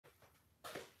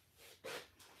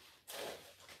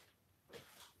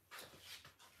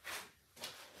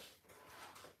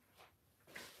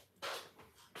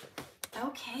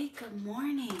Okay, good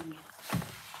morning.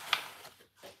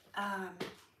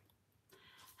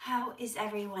 How is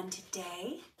everyone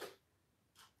today?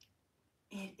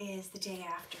 It is the day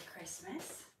after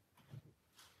Christmas.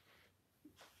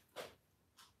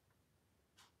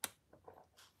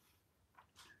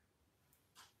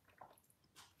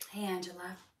 Hey,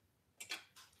 Angela.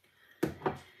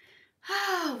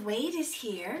 Oh, Wade is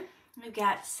here. We've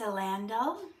got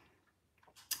Celando,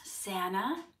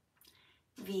 Santa,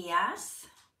 Vias.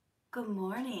 Good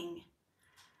morning.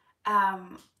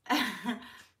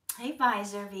 Hey,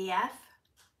 Visor VF.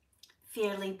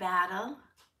 Fearly Battle.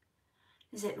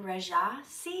 Is it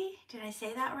Rajasi? Did I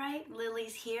say that right?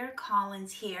 Lily's here.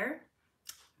 Colin's here.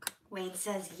 Wade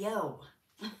says, yo.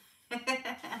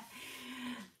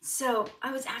 So,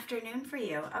 I was afternoon for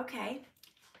you. Okay.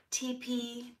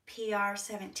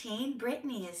 TPPR17.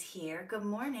 Brittany is here. Good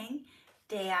morning.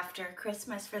 Day after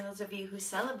Christmas for those of you who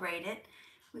celebrate it.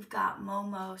 We've got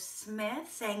Momo Smith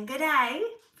saying good day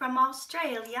from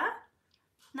Australia.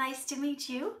 Nice to meet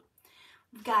you.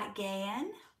 We've got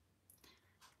Gayan.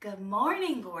 Good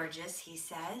morning, gorgeous, he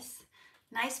says.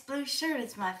 Nice blue shirt.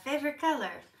 It's my favorite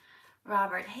color.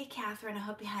 Robert, hey, Katherine. I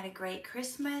hope you had a great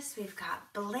Christmas. We've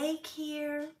got Blake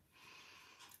here.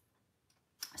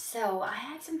 So I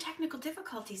had some technical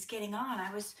difficulties getting on.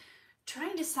 I was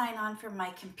trying to sign on from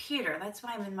my computer. That's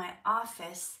why I'm in my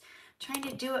office trying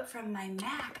to do it from my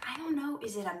Mac. I don't know,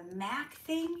 is it a Mac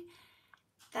thing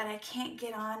that I can't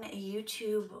get on a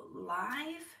YouTube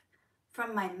live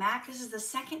from my Mac? This is the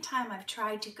second time I've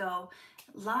tried to go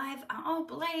live. Oh,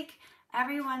 Blake,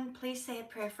 everyone please say a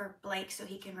prayer for Blake so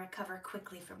he can recover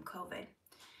quickly from COVID.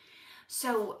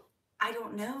 So I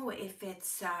don't know if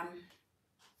it's a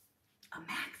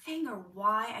Mac thing or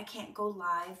why I can't go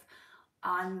live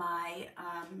on my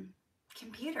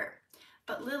computer.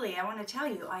 But Lily, I want to tell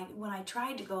you, when I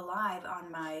tried to go live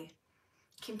on my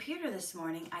computer this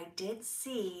morning, I did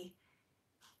see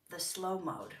the slow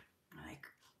mode, like,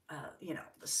 you know,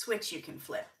 the switch you can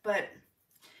flip. But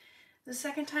the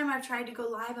second time I've tried to go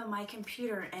live on my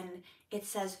computer and it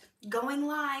says going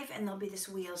live and there'll be this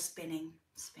wheel spinning,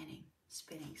 spinning,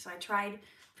 spinning. So I tried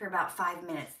for about 5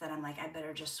 minutes, then I'm like, I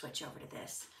better just switch over to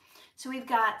this. So we've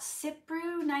got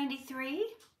Sipru93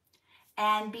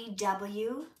 and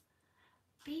BW.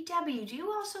 BW, do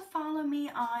you also follow me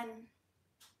on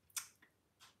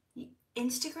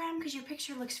Instagram? Because your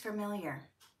picture looks familiar.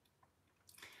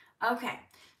 Okay,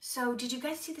 so did you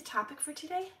guys see the topic for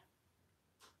today?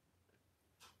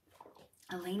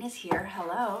 Elena's here,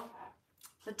 hello.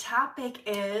 The topic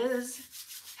is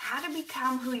how to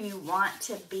become who you want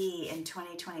to be in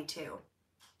 2022.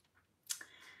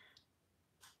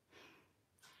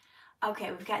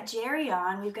 Okay, we've got Jerry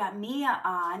on, we've got Mia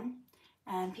on,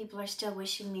 and people are still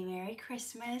wishing me Merry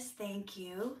Christmas. Thank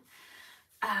you.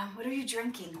 What are you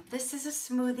drinking? This is a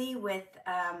smoothie with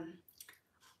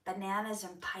bananas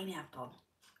and pineapple.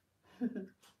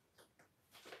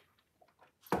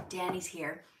 Danny's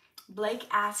here. Blake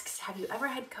asks, have you ever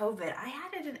had COVID? I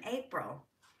had it in April.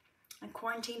 I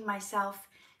quarantined myself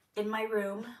in my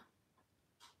room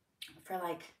for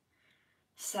like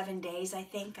 7 days, I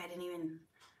think. I didn't even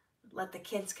let the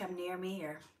kids come near me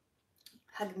or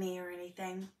hug me or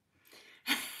anything.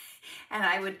 And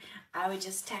I would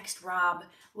just text Rob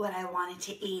what I wanted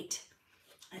to eat,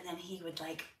 and then he would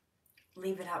like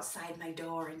leave it outside my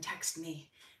door and text me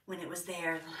when it was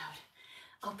there, and I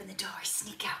would open the door,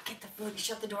 sneak out, get the food,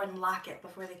 shut the door and lock it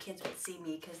before the kids would see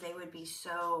me, because they would be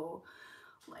so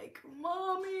like,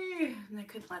 Mommy, and I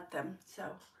couldn't let them.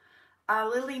 So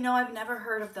Lily, no, I've never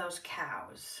heard of those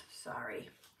cows, sorry.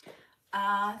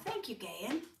 Thank you,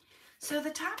 Gayan. So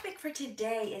the topic for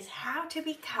today is how to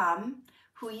become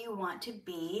who you want to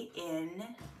be in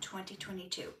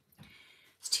 2022.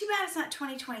 It's too bad it's not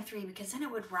 2023, because then it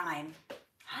would rhyme.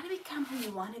 How to become who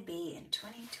you want to be in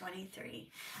 2023.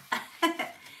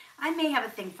 I may have a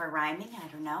thing for rhyming. I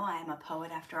don't know. I am a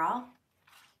poet after all.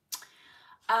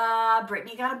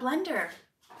 Brittany got a blender.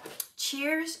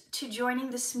 Cheers to joining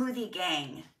the smoothie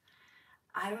gang.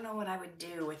 I don't know what I would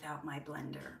do without my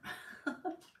blender.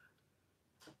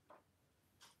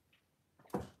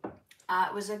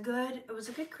 It was a good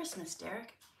Christmas,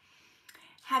 Derek.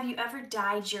 Have you ever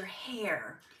dyed your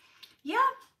hair? Yeah,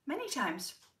 many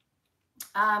times.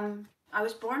 I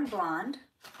was born blonde,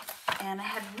 and I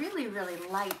had really, really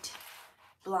light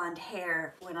blonde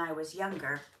hair when I was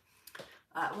younger,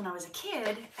 when I was a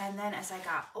kid, and then as I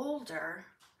got older,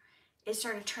 it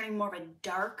started turning more of a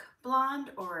dark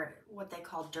blonde, or what they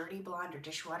call dirty blonde or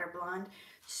dishwater blonde.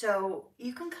 So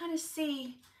you can kind of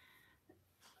see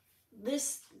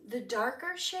this, the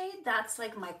darker shade, that's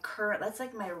like my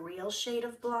real shade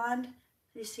of blonde.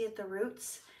 You see at the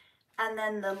roots? And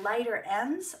then the lighter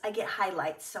ends, I get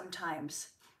highlights sometimes.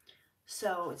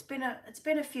 So it's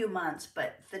been a few months,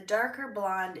 but the darker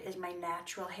blonde is my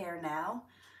natural hair now.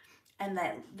 And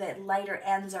that lighter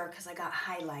ends are because I got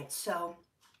highlights. So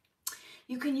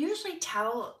you can usually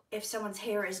tell if someone's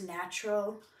hair is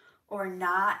natural or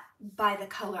not by the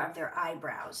color of their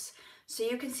eyebrows. So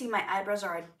you can see my eyebrows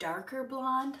are a darker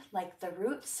blonde, like the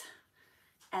roots,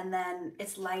 and then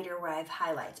it's lighter where I have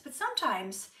highlights. But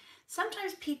sometimes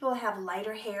people have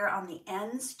lighter hair on the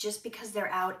ends just because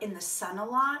they're out in the sun a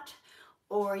lot,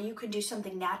 or you could do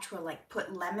something natural like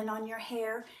put lemon on your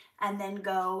hair and then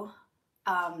go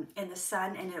in the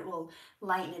sun and it will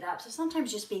lighten it up. So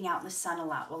sometimes just being out in the sun a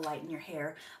lot will lighten your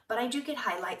hair. But I do get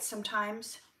highlights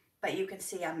sometimes, but you can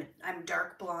see I'm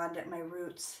dark blonde at my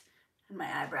roots and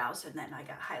my eyebrows, and then I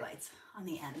got highlights on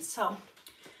the ends. So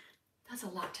that's a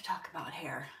lot to talk about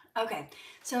hair. Okay,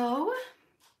 so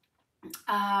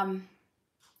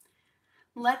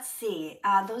let's see.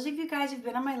 Those of you guys who've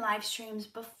been on my live streams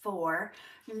before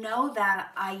know that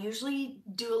I usually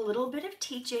do a little bit of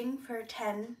teaching for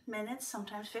 10 minutes,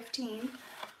 sometimes 15,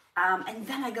 and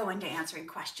then I go into answering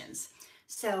questions.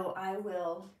 So I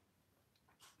will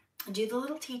do the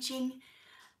little teaching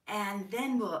and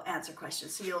then we'll answer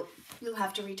questions. So you'll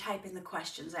have to retype in the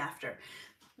questions after.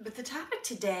 But the topic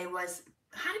today was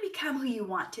how to become who you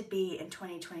want to be in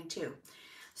 2022.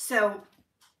 So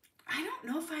I don't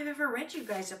know if I've ever read you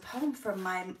guys a poem from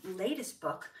my latest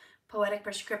book, Poetic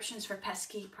Prescriptions for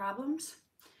Pesky Problems.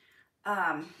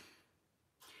 But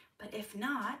if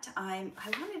not, I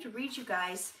wanted to read you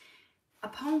guys a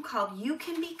poem called You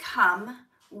Can Become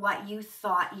What You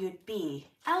Thought You'd Be.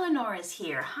 Eleanor is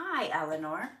here. Hi,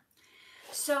 Eleanor.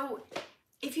 So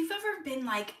if you've ever been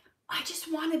like, I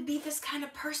just want to be this kind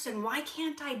of person. Why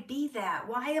can't I be that?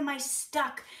 Why am I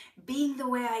stuck being the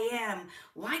way I am?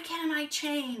 Why can't I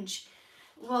change?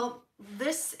 Well,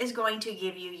 this is going to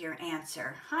give you your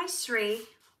answer. Hi, Sri.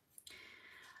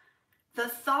 The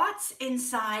thoughts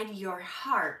inside your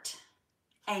heart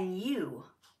and you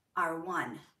are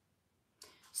one.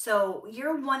 So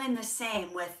you're one and the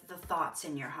same with the thoughts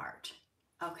in your heart,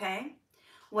 okay?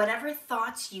 Whatever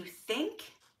thoughts you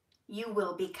think, you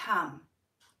will become.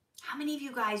 How many of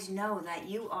you guys know that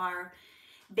you are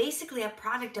basically a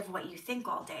product of what you think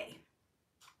all day?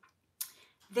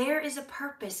 There is a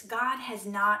purpose. God has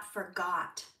not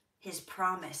forgot his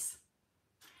promise,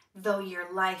 though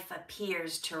your life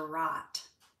appears to rot.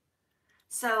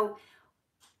 So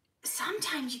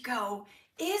sometimes you go,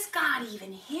 is God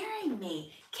even hearing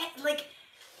me?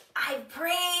 I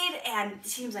prayed and it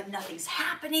seems like nothing's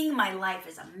happening. My life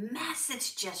is a mess.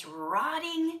 It's just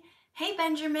rotting. Hey,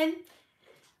 Benjamin.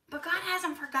 But God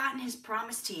hasn't forgotten his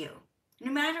promise to you, no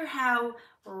matter how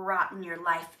rotten your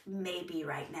life may be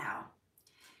right now.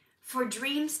 For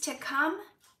dreams to come,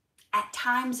 at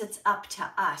times it's up to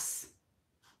us.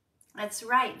 That's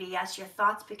right, VS, your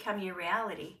thoughts become your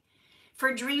reality.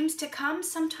 For dreams to come,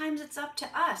 sometimes it's up to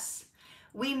us.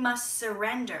 We must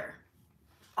surrender,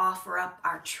 offer up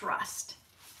our trust.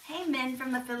 Hey, Min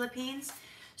from the Philippines.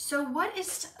 So what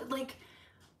is,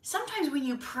 sometimes when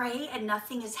you pray and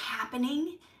nothing is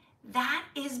happening, that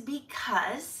is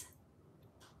because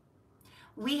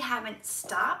we haven't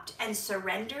stopped and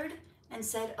surrendered and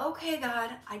said, okay,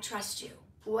 God, I trust you.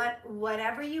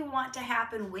 Whatever you want to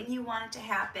happen, when you want it to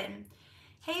happen.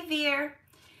 Hey, Veer.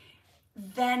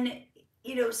 Then,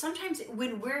 sometimes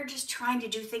when we're just trying to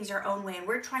do things our own way and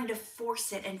we're trying to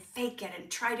force it and fake it and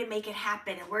try to make it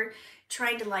happen and we're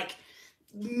trying to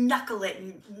knuckle it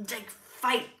and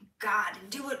fight God and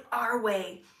do it our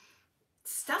way,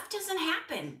 stuff doesn't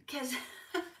happen because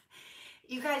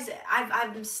you guys,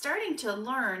 I'm starting to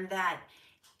learn that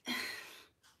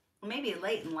maybe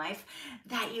late in life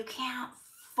that you can't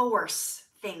force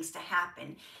things to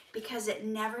happen because it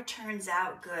never turns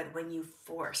out good when you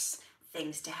force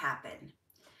things to happen.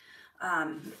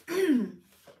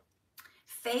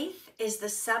 Faith is the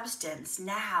substance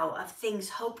now of things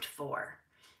hoped for.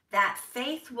 That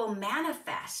faith will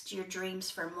manifest your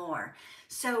dreams for more.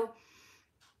 So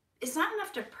it's not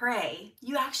enough to pray.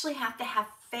 You actually have to have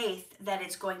faith that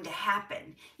it's going to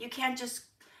happen. You can't just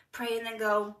pray and then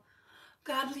go,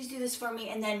 God, please do this for me,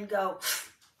 and then go,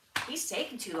 he's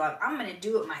taking too long. I'm going to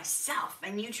do it myself.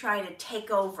 And you try to take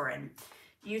over and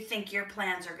you think your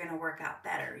plans are going to work out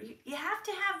better. You have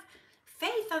to have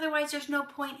faith, otherwise there's no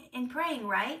point in praying,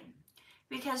 right?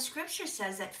 Because scripture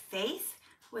says that faith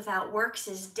without works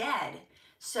is dead.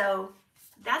 So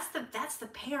that's the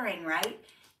pairing, right?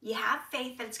 You have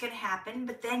faith that it's going to happen,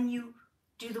 but then you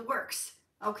do the works,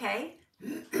 okay?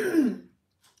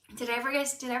 Did I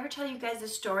ever tell you guys the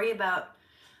story about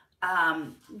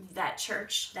that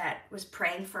church that was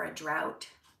praying for a drought.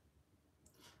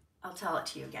 I'll tell it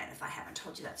to you again if I haven't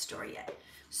told you that story yet.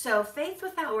 So faith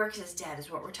without works is dead is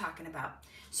what we're talking about.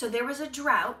 So there was a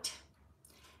drought,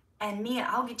 and Mia,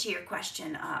 I'll get to your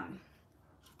question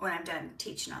when I'm done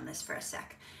teaching on this for a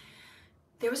sec.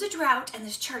 There was a drought, and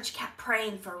this church kept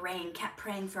praying for rain,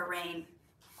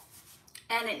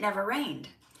 and it never rained.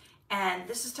 And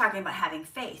this is talking about having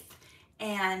faith.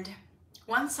 And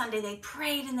one Sunday they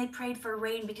prayed and they prayed for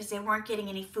rain because they weren't getting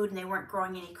any food and they weren't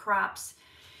growing any crops.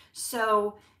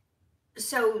 So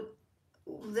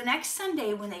the next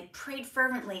Sunday when they prayed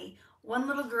fervently, one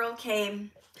little girl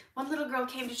came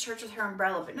to church with her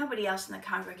umbrella, but nobody else in the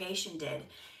congregation did.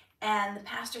 And the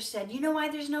pastor said, "You know why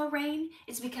there's no rain?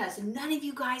 It's because none of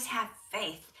you guys have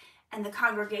faith." And the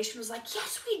congregation was like,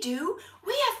 "Yes, we do.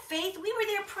 We have faith. We were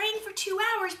there praying for 2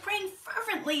 hours, praying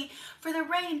fervently for the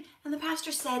rain." And the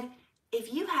pastor said,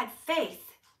 "If you had faith,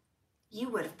 you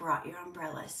would have brought your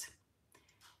umbrellas."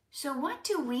 So what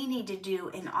do we need to do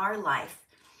in our life?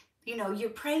 You know, you're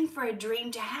praying for a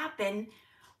dream to happen,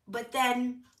 but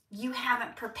then you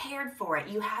haven't prepared for it.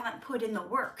 You haven't put in the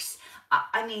works.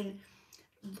 I mean,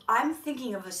 I'm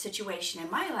thinking of a situation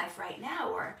in my life right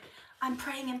now where I'm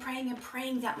praying and praying and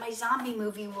praying that my zombie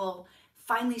movie will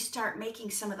finally start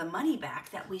making some of the money back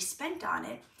that we spent on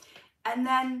it. And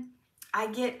then I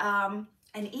get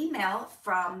an email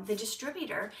from the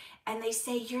distributor, and they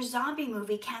say, "Your zombie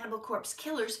movie, Cannibal Corpse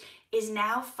Killers, is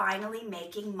now finally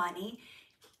making money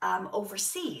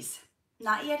overseas.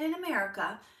 Not yet in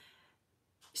America."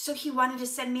 So he wanted to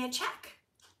send me a check.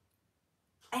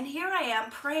 And here I am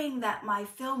praying that my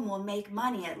film will make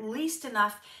money, at least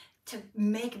enough to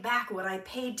make back what I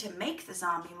paid to make the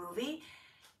zombie movie.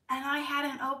 And I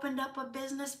hadn't opened up a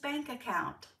business bank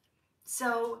account.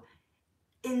 So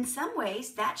in some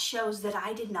ways, that shows that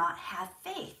I did not have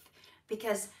faith.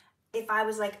 Because if I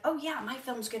was like, "Oh yeah, my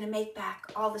film's going to make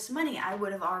back all this money," I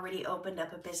would have already opened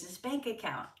up a business bank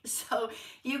account. So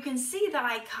you can see that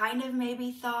I kind of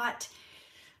maybe thought,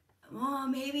 well,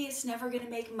 maybe it's never going to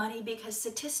make money, because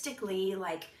statistically,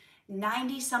 like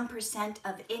 90%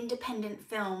 of independent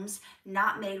films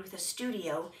not made with a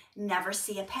studio never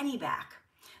see a penny back.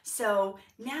 So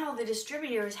now the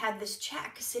distributor has had this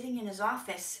check sitting in his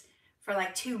office for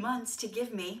like 2 months to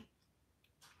give me,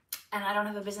 and I don't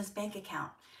have a business bank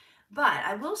account. But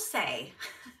I will say,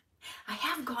 I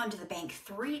have gone to the bank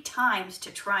 3 times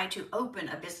to try to open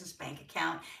a business bank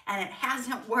account, and it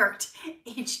hasn't worked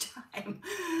each time.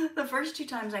 The first 2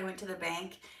 times I went to the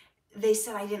bank, they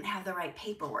said I didn't have the right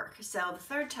paperwork. So the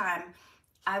 3rd time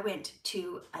I went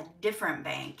to a different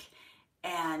bank,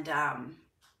 and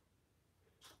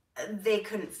they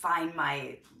couldn't find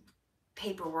my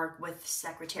paperwork with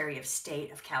Secretary of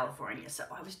State of California. So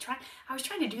I was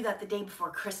trying to do that the day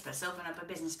before Christmas, open up a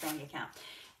business bank account.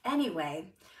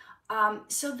 Anyway,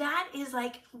 so that is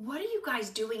like, what are you guys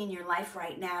doing in your life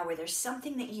right now where there's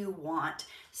something that you want,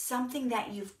 something that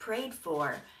you've prayed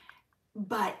for,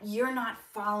 but you're not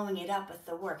following it up with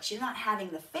the works. You're not having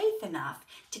the faith enough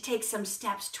to take some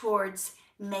steps towards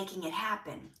making it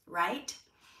happen, right?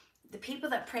 The people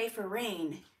that pray for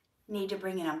rain need to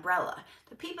bring an umbrella.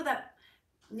 The people that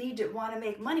want to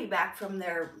make money back from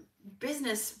their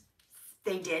business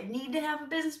they did need to have a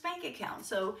business bank account.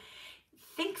 So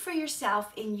think for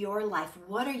yourself in your life.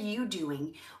 What are you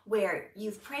doing where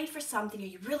you've prayed for something, or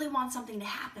you really want something to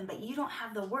happen, but you don't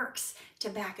have the works to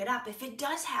back it up? If it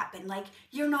does happen, like,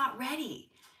 you're not ready.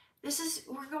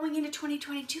 We're going into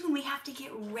 2022, and we have to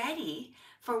get ready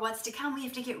for what's to come. We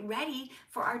have to get ready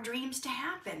for our dreams to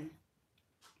happen.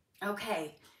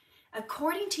 Okay,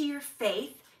 according to your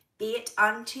faith, be it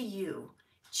unto you.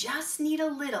 Just need a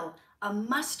little. A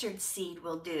mustard seed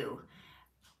will do.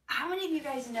 How many of you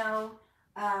guys know,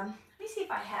 let me see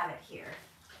if I have it here.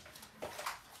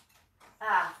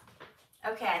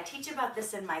 Okay, I teach about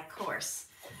this in my course.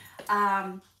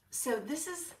 So this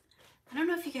is, I don't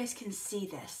know if you guys can see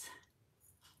this.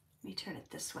 Let me turn it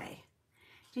this way.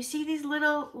 Do you see these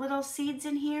little seeds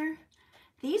in here?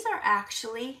 These are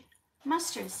actually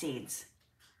mustard seeds.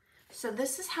 So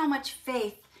this is how much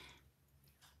faith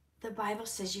the Bible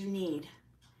says you need.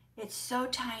 It's so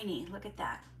tiny. Look at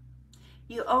that.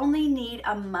 You only need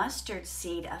a mustard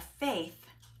seed of faith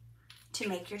to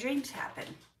make your dreams happen.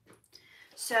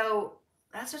 So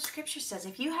that's what Scripture says.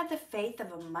 If you had the faith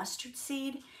of a mustard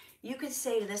seed, you could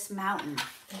say to this mountain,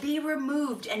 "Be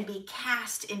removed and be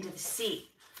cast into the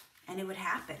sea," and it would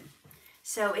happen.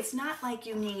 So it's not like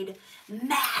you need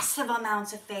massive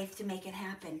amounts of faith to make it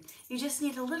happen. You just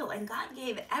need a little, and God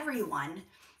gave everyone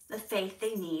the faith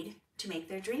they need to make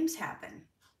their dreams happen.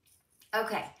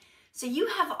 Okay, so you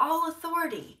have all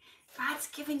authority. God's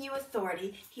given you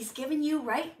authority. He's given you,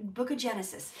 right? Book of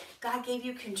Genesis. God gave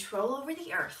you control over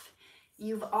the earth.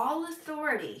 You've all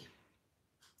authority.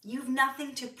 You've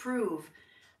nothing to prove.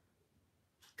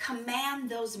 Command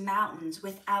those mountains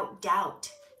without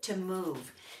doubt to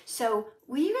move. So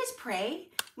when you guys pray,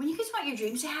 when you guys want your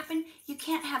dreams to happen, you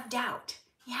can't have doubt.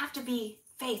 You have to be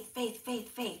faith, faith, faith,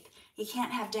 faith. You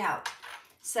can't have doubt.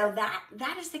 So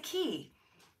that is the key.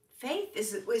 Faith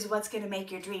is what's going to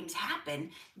make your dreams happen.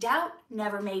 Doubt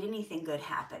never made anything good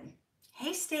happen.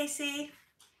 Hey, Stacy.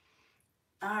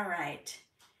 All right.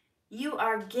 You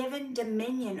are given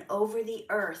dominion over the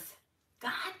earth.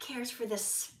 God cares for the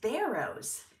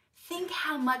sparrows. Think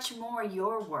how much more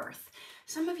you're worth.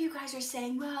 Some of you guys are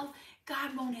saying, well,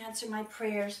 God won't answer my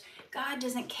prayers. God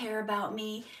doesn't care about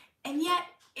me. And yet,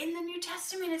 in the New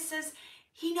Testament, it says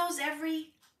he knows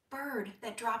every bird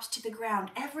that drops to the ground,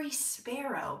 every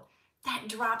sparrow that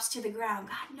drops to the ground.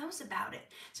 God knows about it.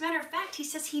 As a matter of fact, he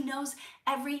says he knows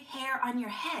every hair on your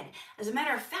head. As a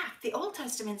matter of fact, the Old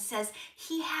Testament says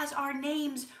he has our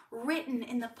names written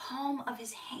in the palm of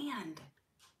his hand.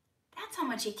 That's how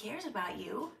much he cares about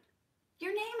you.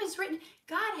 Your name is written.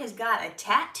 God has got a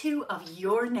tattoo of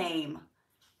your name.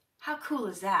 How cool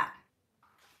is that?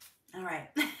 All right.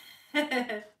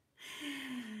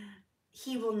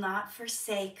 He will not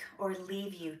forsake or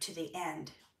leave you to the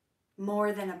end.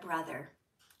 More than a brother.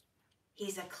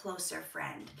 He's a closer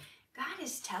friend. God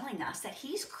is telling us that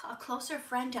he's a closer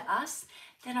friend to us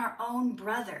than our own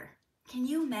brother. Can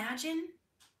you imagine?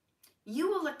 You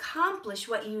will accomplish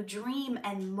what you dream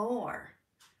and more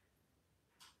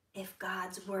if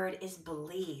God's word is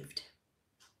believed.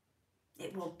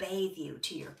 It will bathe you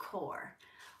to your core.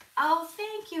 Oh,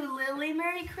 thank you, Lily.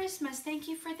 Merry Christmas. Thank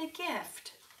you for the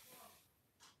gift.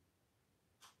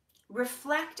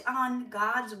 Reflect on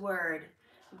God's word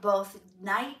both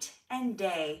night and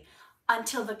day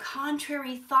until the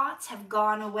contrary thoughts have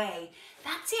gone away.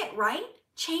 That's it, right?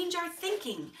 Change our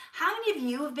thinking. How many of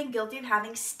you have been guilty of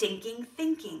having stinking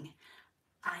thinking?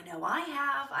 I know I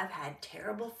have. I've had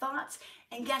terrible thoughts.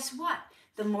 And guess what?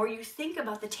 The more you think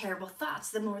about the terrible thoughts,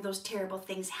 the more those terrible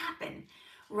things happen,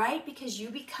 right? Because you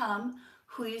become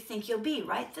who you think you'll be,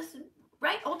 right?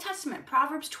 Right? Old Testament,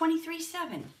 Proverbs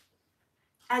 23:7.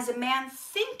 As a man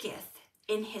thinketh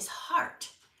in his heart,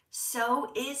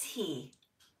 so is he.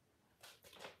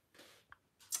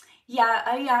 Yeah,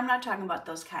 I'm not talking about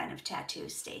those kind of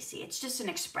tattoos, Stacy. It's just an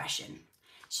expression.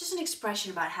 It's just an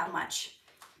expression about how much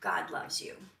God loves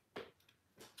you.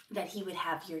 That he would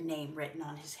have your name written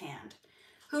on his hand.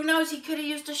 Who knows, he could have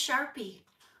used a Sharpie.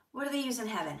 What do they use in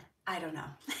heaven? I don't know.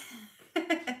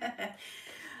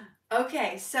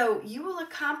 Okay, so you will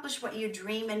accomplish what you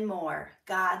dream and more.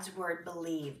 God's word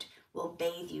believed will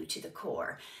bathe you to the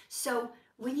core. So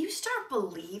when you start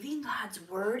believing God's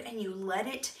word and you let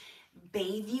it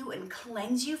bathe you and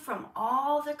cleanse you from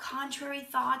all the contrary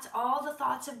thoughts, all the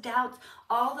thoughts of doubt,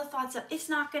 all the thoughts of it's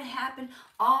not going to happen,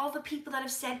 all the people that have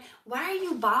said, why are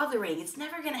you bothering? It's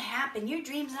never going to happen. Your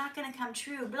dream's not going to come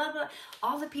true, blah, blah.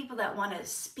 All the people that want to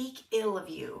speak ill of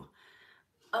you.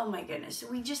 Oh my goodness.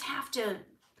 We just have to.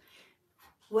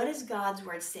 What does God's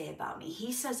word say about me?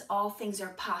 He says all things are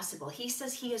possible. He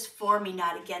says he is for me,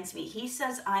 not against me. He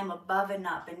says I'm above and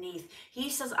not beneath. He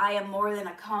says I am more than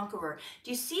a conqueror.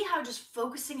 Do you see how just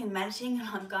focusing and meditating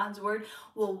on God's word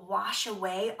will wash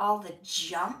away all the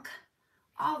junk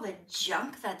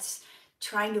that's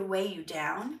trying to weigh you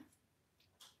down?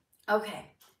 Okay.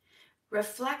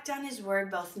 Reflect on his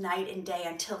word both night and day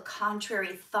until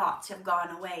contrary thoughts have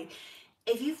gone away.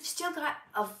 If you've still got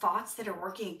thoughts that are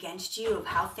working against you of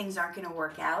how things aren't going to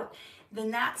work out,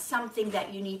 then that's something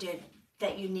that you need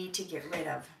to get rid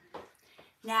of.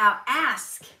 Now,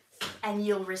 ask and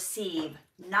you'll receive.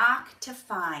 Knock to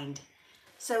find.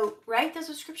 So, right, that's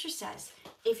what Scripture says.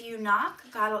 If you knock,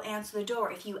 God will answer the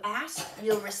door. If you ask,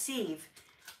 you'll receive.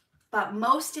 But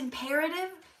most imperative,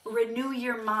 renew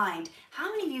your mind. How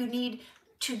many of you need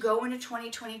to go into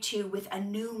 2022 with a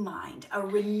new mind, a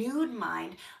renewed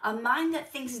mind, a mind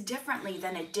that thinks differently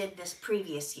than it did this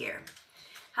previous year?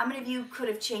 How many of you could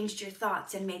have changed your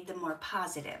thoughts and made them more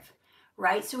positive,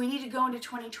 right? So we need to go into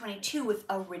 2022 with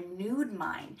a renewed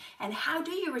mind. And how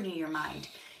do you renew your mind?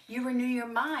 You renew your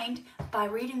mind by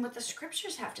reading what the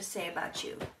scriptures have to say about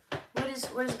you. What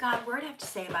does God's word have to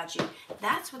say about you?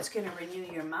 That's what's going to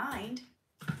renew your mind.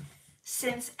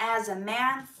 Since as a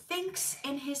man thinks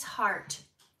in his heart,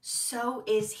 so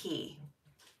is he.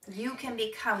 You can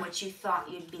become what you thought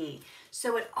you'd be.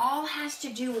 So it all has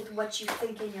to do with what you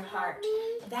think in your heart.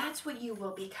 That's what you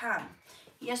will become.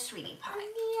 Yes, sweetie pie. I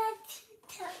need a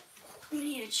chew towel. You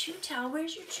need a chew towel?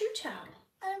 Where's your chew towel?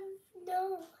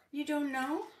 No. You don't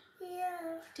know?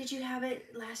 Yeah. Did you have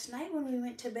it last night when we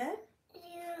went to bed?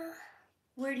 Yeah.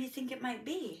 Where do you think it might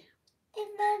be? It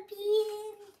might be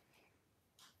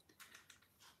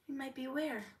It might be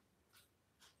where?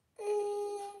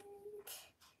 in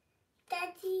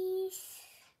Daddy's.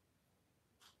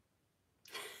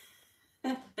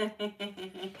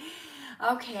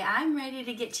 Okay, I'm ready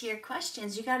to get to your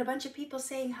questions. You got a bunch of people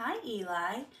saying hi,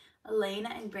 Eli,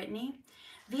 Elena, and Brittany.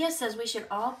 Via says we should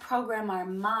all program our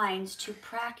minds to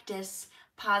practice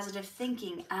positive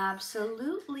thinking.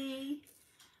 Absolutely.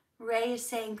 Ray is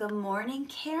saying good morning.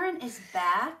 Karen is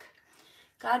back.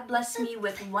 God bless me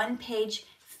with one-page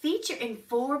feature in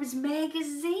Forbes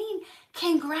magazine.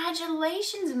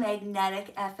 Congratulations,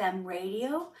 Magnetic FM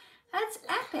Radio. That's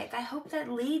epic. I hope that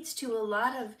leads to a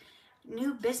lot of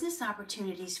new business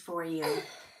opportunities for you.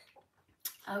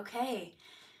 Okay.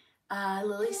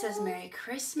 Lily says Merry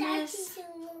Christmas. Daddy's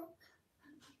room.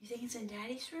 You think it's in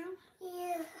Daddy's room?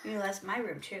 Yeah. You know, that's my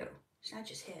room too. It's not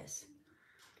just his.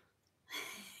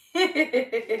 No,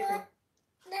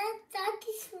 that's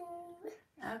Daddy's room.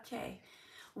 Okay.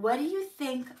 What do you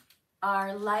think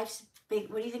our life's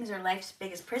what do you think is our life's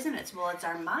biggest prison? Well, it's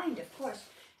our mind, of course.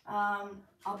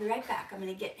 I'll be right back. I'm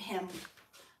going to get him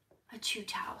a chew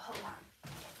towel. Hold on.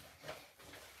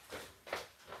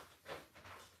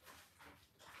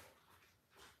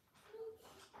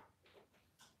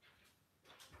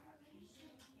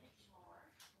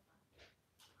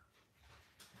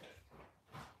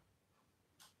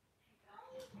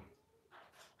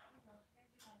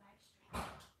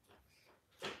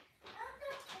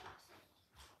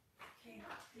 Okay,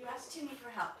 you asked Timmy for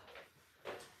help.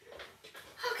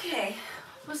 Okay,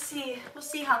 we'll see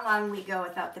how long we go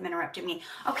without them interrupting me.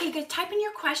 Okay, good. Type in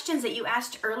your questions that you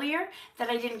asked earlier that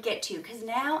I didn't get to, because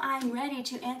now I'm ready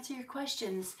to answer your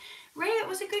questions. Ray, it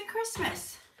was a good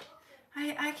Christmas.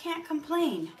 I can't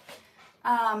complain.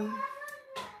 I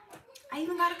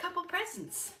even got a couple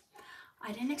presents.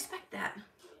 I didn't expect that.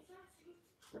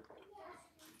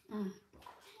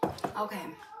 Okay.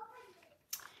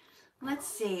 Let's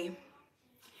see.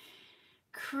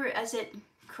 Is it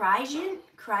Kryjan?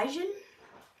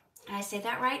 Did I say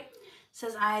that right?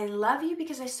 Says, I love you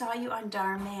because I saw you on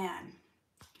Dhar Mann.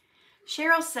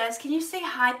 Cheryl says, can you say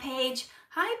hi, Paige?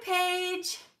 Hi,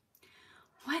 Paige.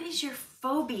 What is your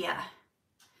phobia?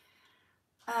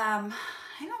 I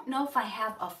don't know if I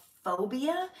have a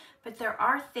phobia, but there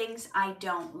are things I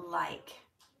don't like.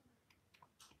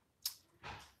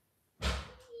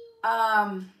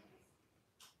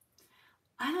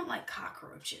 I don't like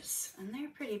cockroaches, and they're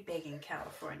pretty big in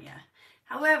California.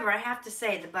 However, I have to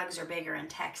say the bugs are bigger in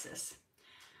Texas.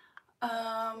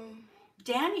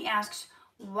 Danny asks,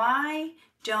 why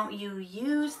don't you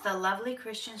use the lovely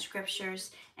Christian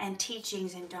scriptures and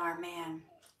teachings in Dhar Mann?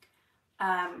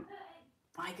 I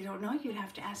don't know. You'd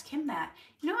have to ask him that.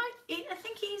 You know what? I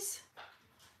think he's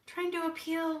trying to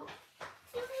appeal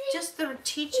just the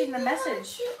teaching, the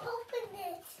message. You open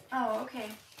it. Oh,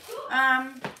 okay.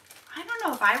 I don't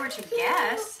know if I were to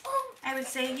guess. I would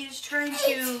say he's trying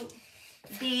to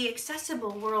be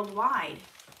accessible worldwide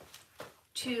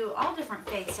to all different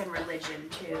faiths and religion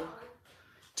to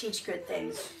teach good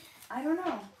things. I don't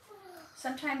know.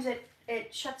 Sometimes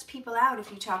it shuts people out if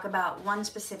you talk about one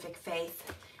specific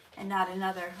faith and not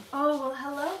another. Oh, well,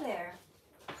 hello there.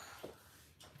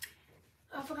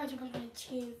 I forgot to brush my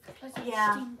teeth.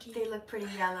 Yeah, Stinky. they look pretty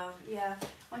yellow. Yeah.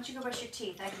 Why don't you go brush your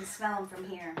teeth? I can smell them from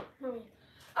here. Mommy,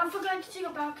 I forgot to take a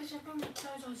bath because I think my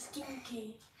clothes are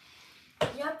stinky.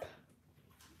 Yep.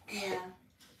 Yeah.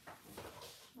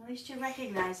 At least you're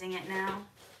recognizing it now.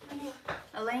 Mommy.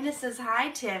 Elena says, hi,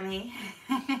 Timmy.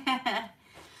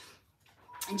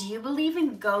 Do you believe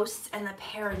in ghosts and the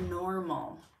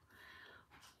paranormal?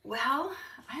 Well,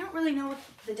 I don't really know what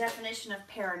the definition of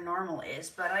paranormal is,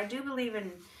 but I do believe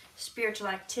in spiritual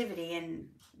activity and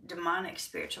demonic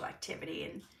spiritual activity.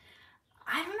 And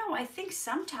I don't know, I think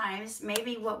sometimes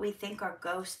maybe what we think are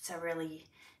ghosts are really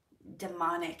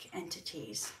demonic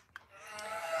entities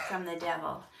from the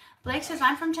devil. Blake says,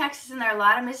 I'm from Texas and there are a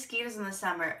lot of mosquitoes in the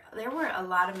summer. There were a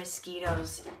lot of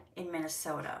mosquitoes in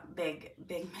Minnesota, big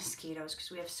mosquitoes, because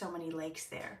we have so many lakes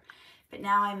there. But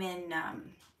now I'm in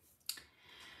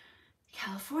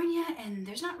California and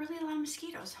there's not really a lot of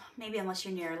mosquitoes, maybe unless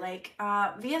you're near a lake.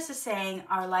 VS is saying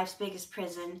our life's biggest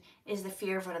prison is the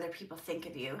fear of what other people think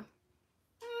of you.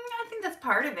 I think that's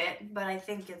part of it, but I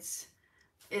think is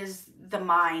the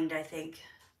mind, I think.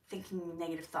 Thinking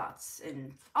negative thoughts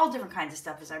and all different kinds of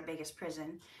stuff is our biggest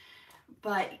prison.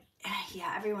 But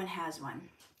yeah, everyone has one.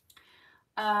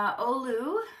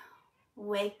 Olu,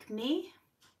 Wakami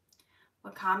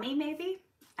maybe,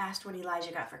 asked what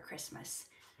Elijah got for Christmas.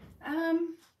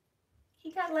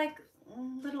 He got like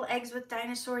little eggs with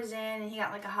dinosaurs in, and he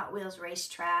got like a Hot Wheels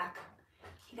racetrack.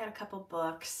 He got a couple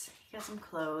books. He got some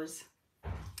clothes.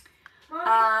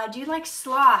 Mommy, Do you like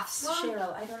sloths, Mom,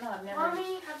 Cheryl? I don't know. I've never.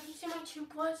 Mommy, have you seen my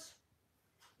toothbrush?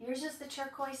 Yours is the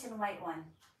turquoise and white one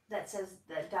that says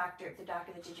the doctor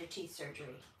that did your teeth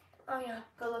surgery. Oh yeah.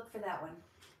 Go look for that one.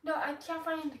 No, I can't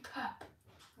find the cup.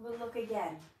 We'll look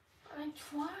again. I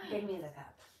tried. Give me the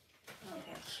cup.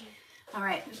 Okay. All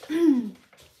right.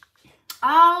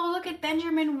 Oh, look at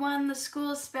Benjamin won the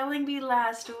school spelling bee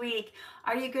last week.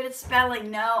 Are you good at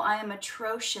spelling? No, I am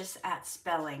atrocious at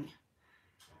spelling.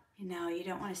 You know, you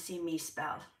don't want to see me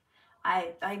spell.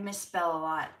 I misspell a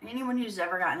lot. Anyone who's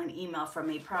ever gotten an email from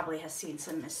me probably has seen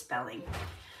some misspelling.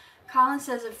 Colin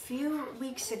says, a few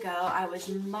weeks ago I was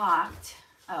mocked.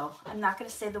 Oh, I'm not going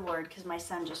to say the word because my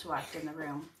son just walked in the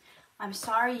room. I'm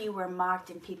sorry you were mocked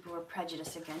and people were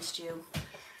prejudiced against you.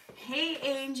 Hey,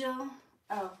 Angel.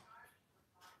 Oh,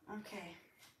 okay.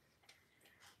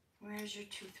 Where's your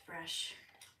toothbrush?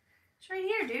 It's right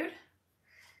here, dude.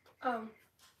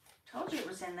 Told you it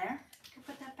was in there. Go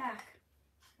put that back.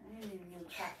 I didn't even get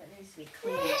a cat. That needs to be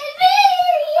clean.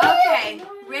 Okay,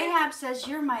 Rahab says,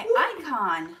 you're my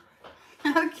icon.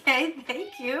 Okay,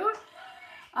 thank you.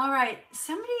 All right,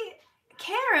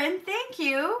 Karen, thank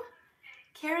you.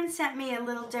 Karen sent me a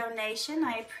little donation.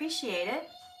 I appreciate it.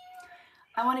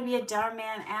 I want to be a Dhar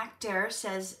Mann actor,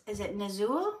 says, is it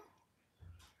Nazul?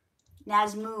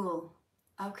 Nazmul.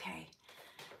 Okay.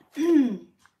 Did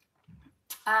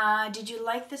you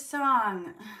like the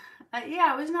song?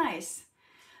 Yeah, it was nice.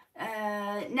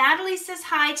 Natalie says,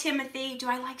 hi, Timothy. Do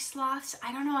I like sloths?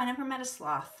 I don't know. I never met a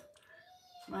sloth.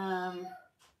 I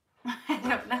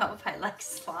don't know if I like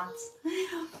sloths.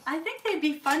 I think they'd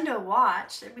be fun to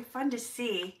watch. They'd be fun to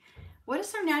see. What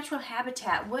is their natural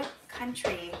habitat? What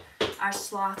country are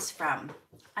sloths from?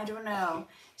 I don't know.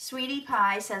 Sweetie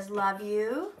Pie says, love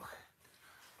you.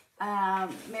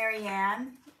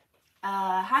 Marianne.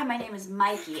 Hi, my name is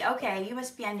Mikey. Okay, you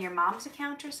must be on your mom's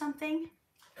account or something.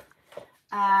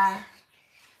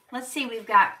 Let's see, we've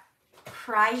got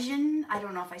Kryjan. I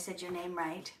don't know if I said your name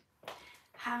right.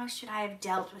 How should I have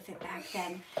dealt with it back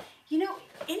then? You know,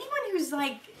 anyone who's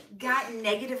like got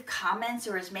negative comments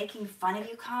or is making fun of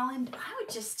you, Colin, I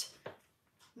would just,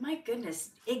 my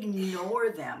goodness, ignore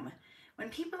them. When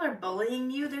people are bullying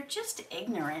you, they're just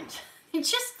ignorant. They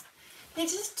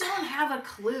just don't have a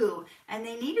clue, and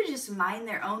they need to just mind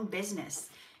their own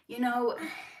business. You know,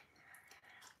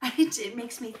 it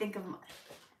makes me think of,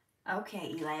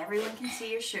 okay, Eli, everyone can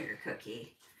see your sugar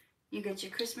cookie. You get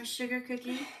your Christmas sugar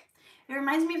cookie? It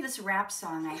reminds me of this rap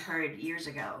song I heard years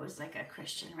ago. It was like a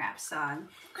Christian rap song.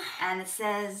 And it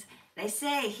says, they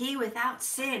say, he without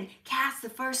sin cast the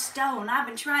first stone. I've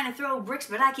been trying to throw bricks,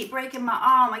 but I keep breaking my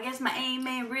arm. I guess my aim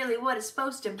ain't really what it's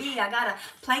supposed to be. I got a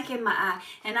plank in my eye,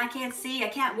 and I can't see. I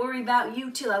can't worry about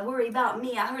you till I worry about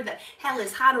me. I heard that hell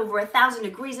is hot over 1,000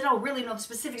 degrees. I don't really know the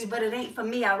specifics, but it ain't for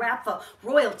me. I rap for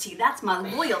royalty. That's my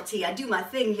loyalty. I do my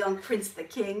thing, young Prince the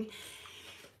King.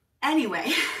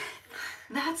 Anyway,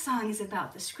 that song is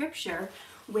about the scripture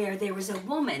where there was a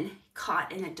woman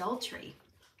caught in adultery.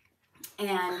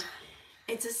 And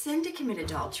it's a sin to commit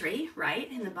adultery,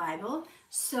 right, in the Bible.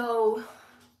 So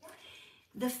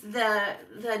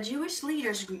the Jewish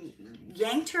leaders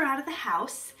yanked her out of the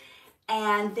house,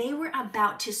 and they were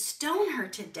about to stone her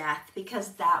to death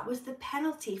because that was the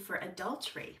penalty for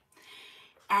adultery.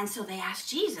 And so they asked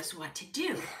Jesus what to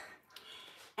do.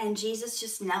 And Jesus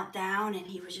just knelt down, and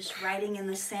he was just writing in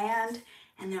the sand.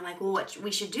 And they're like, well, what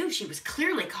we should do? She was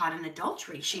clearly caught in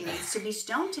adultery. She needs to be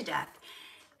stoned to death.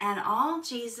 And all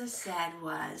Jesus said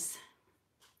was,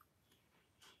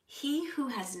 he who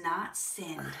has not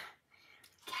sinned,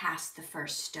 cast the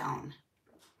first stone.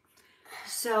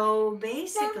 So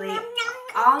basically,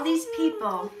 all these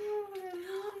people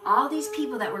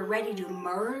that were ready to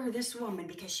murder this woman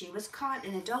because she was caught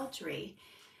in adultery,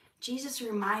 Jesus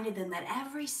reminded them that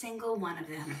every single one of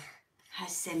them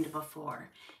has sinned before.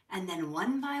 And then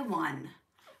one by one,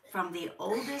 from the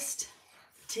oldest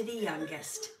to the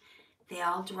youngest, they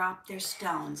all dropped their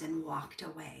stones and walked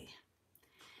away.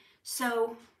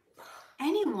 So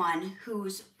anyone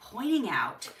who's pointing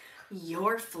out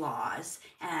your flaws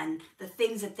and the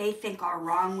things that they think are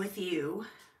wrong with you,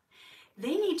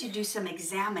 they need to do some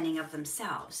examining of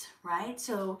themselves, right?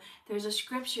 So there's a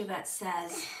scripture that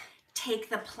says, take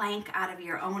the plank out of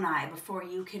your own eye before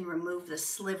you can remove the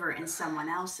sliver in someone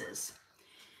else's.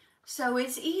 So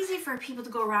it's easy for people to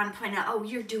go around and point out, oh,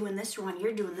 you're doing this wrong,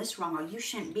 or you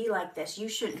shouldn't be like this, you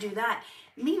shouldn't do that.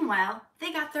 Meanwhile,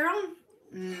 they got their own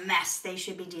mess they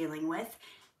should be dealing with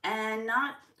and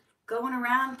not going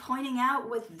around pointing out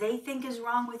what they think is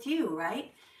wrong with you,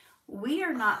 right? we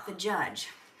are not the judge.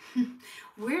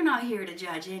 We're not here to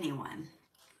judge anyone.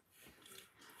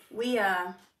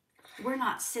 We're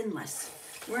not sinless.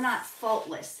 We're not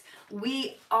faultless.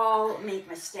 We all make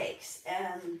mistakes.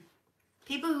 And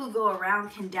people who go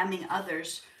around condemning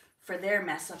others for their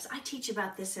mess ups, I teach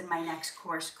about this in my next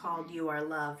course called You Are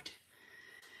Loved.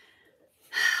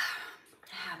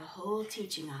 I have a whole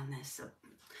teaching on this. So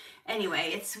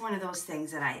anyway, it's one of those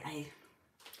things that I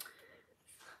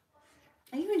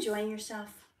Are you enjoying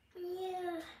yourself?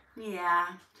 Yeah. Yeah.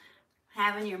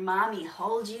 Having your mommy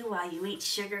hold you while you eat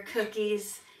sugar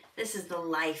cookies. This is the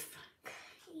life.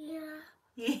 Yeah.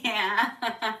 Yeah.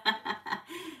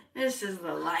 This is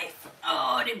the life.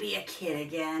 Oh, to be a kid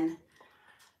again.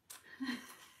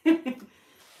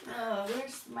 Oh,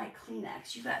 where's my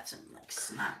Kleenex? You got some like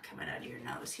snot coming out of your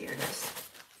nose. Here it is.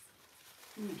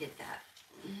 Let me get that.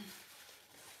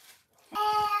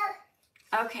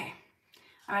 Okay.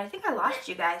 All right, I think I lost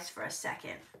you guys for a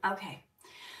second. Okay.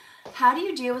 How do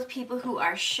you deal with people who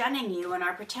are shunning you and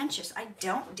are pretentious? I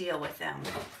don't deal with them.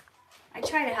 I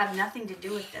try to have nothing to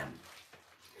do with them.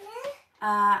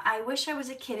 I wish I was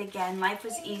a kid again. Life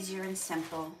was easier and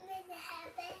simple,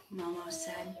 Momo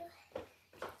said.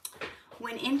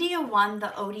 When India won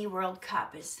the OD World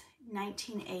Cup is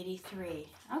 1983.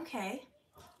 Okay.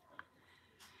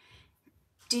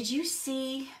 Did you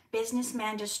see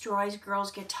Businessman Destroys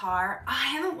Girl's Guitar? I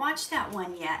haven't watched that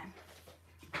one yet.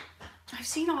 I've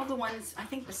seen all the ones, I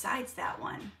think, besides that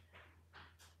one.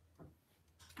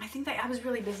 I think that I was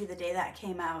really busy the day that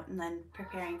came out and then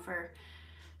preparing for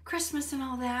Christmas and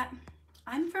all that.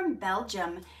 I'm from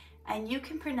Belgium and you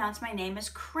can pronounce my name as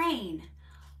Crane.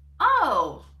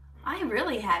 Oh, I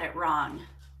really had it wrong.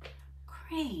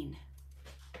 Crane.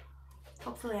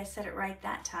 Hopefully I said it right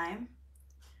that time.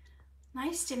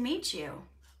 Nice to meet you.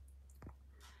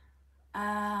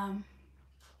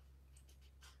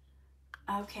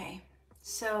 Okay,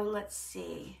 so let's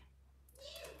see.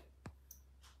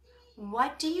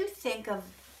 What do you think of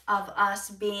us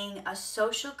being a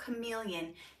social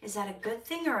chameleon? Is that a good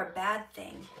thing or a bad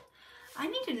thing? I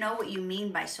need to know what you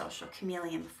mean by social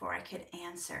chameleon before I could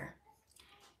answer.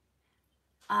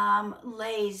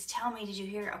 Lays, tell me, did you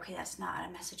hear? Okay, that's not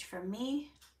a message for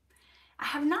me. I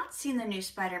have not seen the new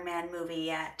Spider-Man movie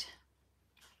yet.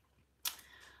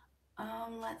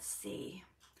 Let's see.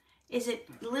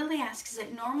 Lily asks, is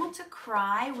it normal to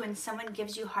cry when someone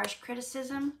gives you harsh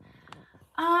criticism?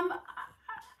 I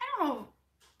don't know.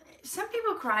 Some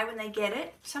people cry when they get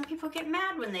it. Some people get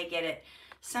mad when they get it.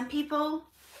 Some people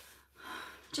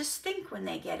just think when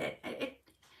they get it.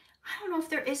 I don't know if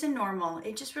there is a normal.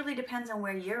 It just really depends on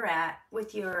where you're at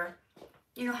with your,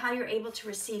 how you're able to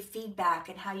receive feedback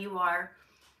and how you are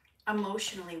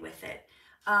emotionally with it.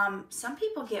 Some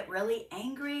people get really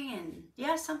angry and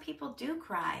yeah, some people do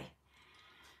cry.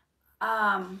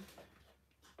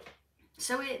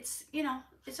 So it's,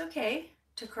 it's okay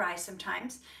to cry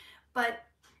sometimes, but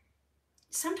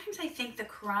sometimes I think the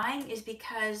crying is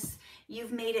because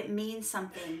you've made it mean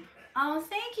something. Oh,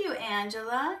 thank you,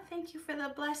 Angela. Thank you for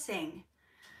the blessing.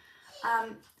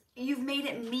 You've made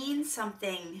it mean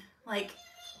something. Like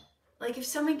if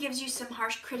someone gives you some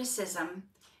harsh criticism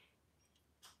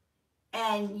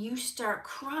and you start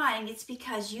crying, it's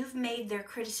because you've made their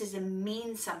criticism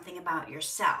mean something about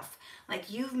yourself. Like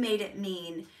you've made it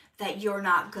mean that you're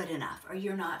not good enough or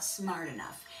you're not smart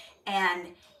enough. And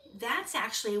that's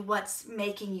actually what's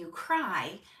making you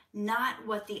cry, not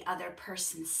what the other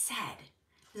person said.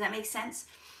 Does that make sense?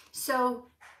 So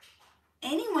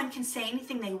anyone can say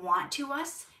anything they want to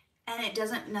us and it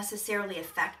doesn't necessarily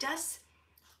affect us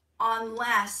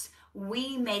unless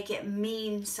we make it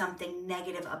mean something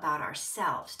negative about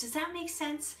ourselves. Does that make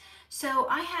sense? So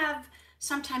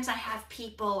sometimes I have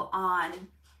people on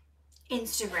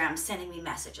Instagram sending me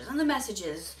messages, and the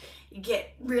messages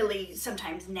get really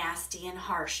sometimes nasty and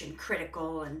harsh and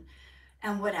critical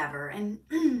and whatever. And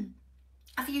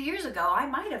a few years ago, I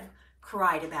might have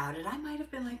cried about it. I might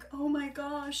have been like, oh my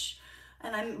gosh,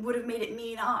 and I would have made it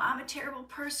mean, oh, I'm a terrible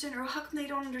person, or how come they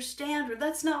don't understand, or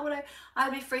that's not what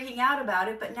I'd be freaking out about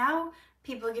it. But now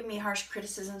people give me harsh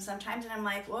criticism sometimes, and I'm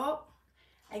like, well,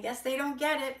 I guess they don't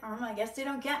get it, or I guess they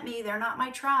don't get me. They're not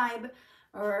my tribe,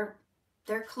 or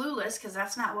they're clueless because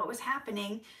that's not what was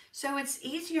happening. So it's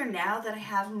easier now that I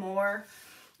have more,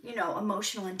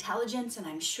 emotional intelligence and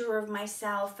I'm sure of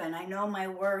myself and I know my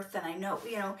worth and I know,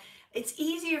 it's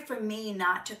easier for me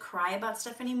not to cry about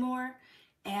stuff anymore.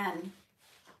 And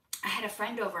I had a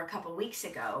friend over a couple weeks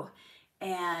ago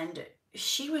and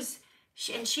she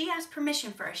asked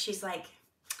permission first. She's like,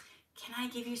 can I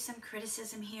give you some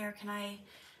criticism here? Can I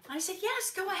And I said,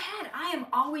 yes, go ahead. I am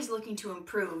always looking to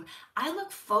improve. I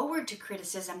look forward to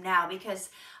criticism now because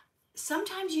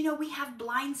sometimes, you know, we have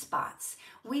blind spots.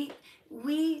 We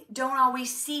don't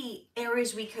always see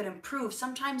areas we could improve.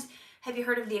 Sometimes, have you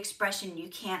heard of the expression, you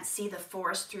can't see the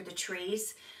forest through the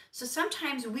trees? So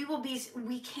sometimes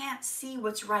we can't see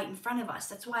what's right in front of us.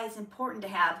 That's why it's important to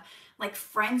have like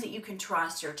friends that you can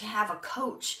trust, or to have a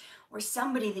coach or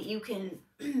somebody that you can,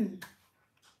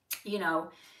 you know,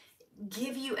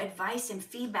 give you advice and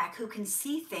feedback, who can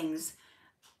see things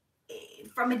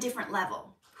from a different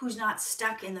level, who's not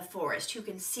stuck in the forest, who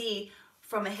can see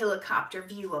from a helicopter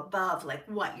view above, like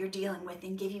what you're dealing with,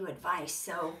 and give you advice.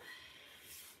 So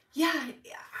yeah,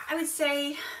 I would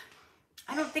say,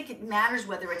 I don't think it matters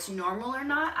whether it's normal or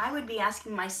not. I would be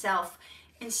asking myself,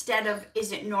 instead of,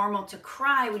 is it normal to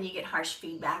cry when you get harsh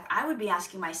feedback? I would be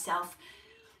asking myself,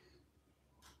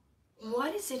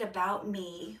 what is it about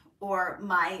me or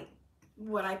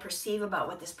what I perceive about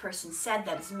what this person said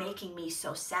that is making me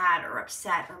so sad or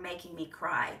upset or making me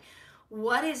cry?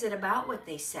 What is it about what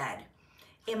they said?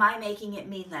 Am I making it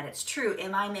mean that it's true?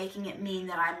 Am I making it mean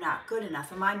that I'm not good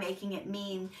enough? Am I making it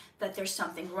mean that there's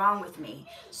something wrong with me?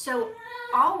 So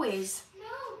always,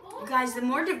 guys, the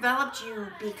more developed you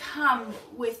become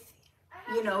with,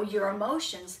 you know, your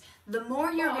emotions, the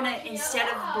more you're gonna, instead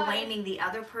of blaming the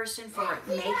other person for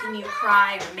making you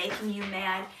cry or making you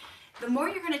mad, the more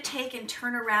you're gonna take and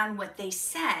turn around what they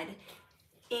said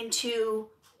into,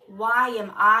 why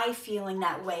am I feeling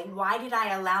that way? Why did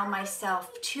I allow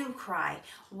myself to cry?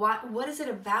 What is it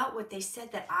about what they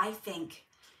said that I think,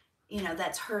 you know,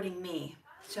 that's hurting me?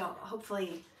 So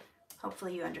hopefully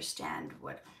you understand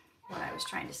what I was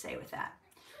trying to say with that.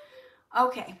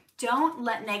 Okay, don't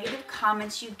let negative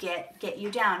comments you get you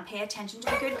down. Pay attention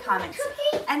to the good comments.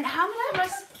 And how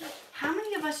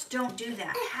many of us don't do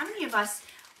that? How many of us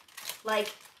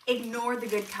like ignore the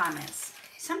good comments?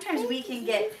 Sometimes we can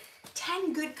get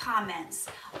 10 good comments.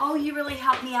 Oh, you really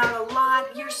helped me out a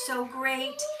lot. You're so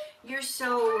great. You're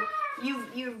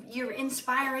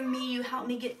inspiring me. You helped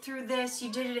me get through this.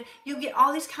 You did it. You get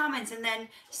all these comments, and then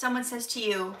someone says to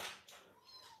you,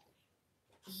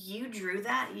 you drew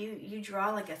that? You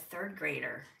draw like a third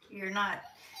grader. You're not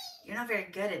very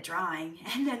good at drawing.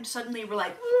 And then suddenly we're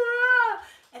like, ah!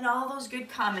 And all those good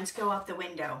comments go out the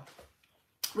window.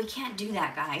 We can't do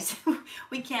that, guys.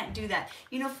 We can't do that.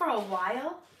 You know, for a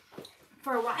while,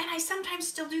 and I sometimes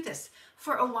still do this.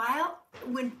 For a while,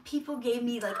 when people gave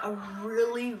me like a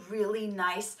really, really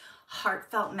nice,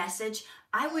 heartfelt message,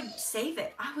 I would save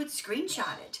it. I would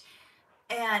screenshot it.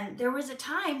 And there was a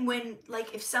time when,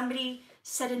 like, if somebody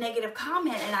said a negative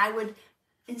comment, and I would,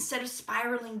 instead of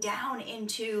spiraling down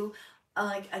into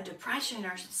like a depression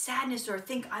or sadness or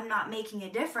think I'm not making a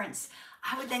difference,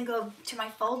 I would then go to my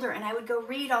folder and I would go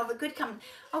read all the good comments.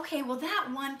 Okay, well, that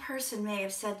one person may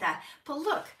have said that, but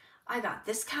look, I got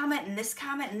this comment and this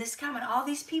comment and this comment, all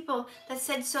these people that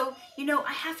said, so, you know,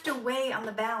 I have to weigh on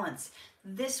the balance.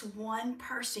 This one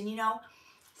person, you know,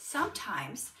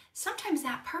 sometimes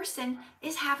that person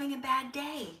is having a bad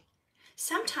day.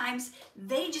 Sometimes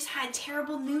they just had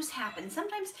terrible news happen.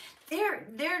 Sometimes they're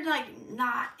like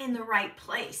not in the right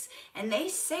place, and they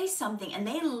say something and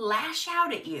they lash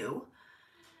out at you,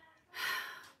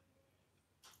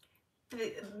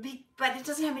 but it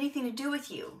doesn't have anything to do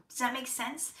with you. Does that make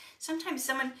sense? Sometimes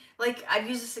someone, like I've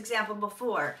used this example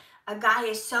before, a guy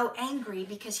is so angry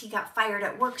because he got fired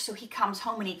at work, so he comes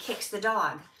home and he kicks the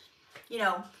dog. You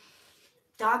know,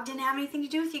 dog didn't have anything to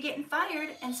do with you getting fired.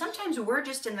 And sometimes we're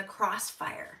just in the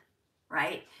crossfire,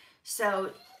 right?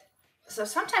 So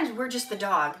sometimes we're just the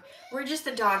dog. We're just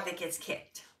the dog that gets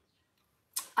kicked.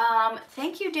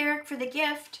 Thank you, Derek, for the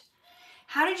gift.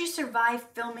 How did you survive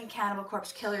filming Cannibal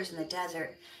Corpse Killers in the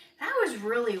desert? That was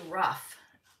really rough.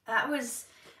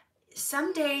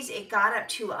 Some days it got up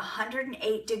to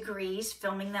 108 degrees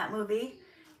filming that movie,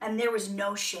 and there was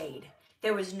no shade.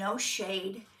 There was no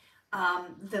shade.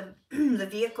 The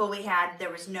vehicle we had, there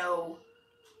was no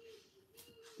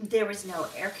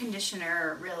air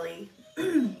conditioner really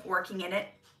working in it.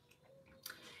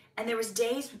 And there was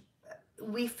days,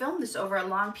 we filmed this over a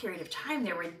long period of time.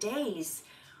 There were days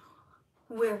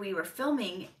where we were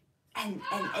filming and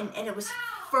it was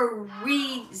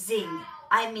freezing.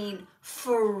 I mean,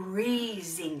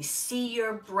 freezing. See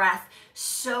your breath,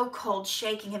 so cold,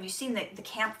 shaking. Have you seen the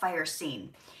campfire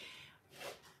scene?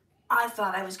 I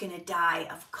thought I was gonna die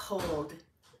of cold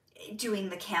doing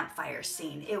the campfire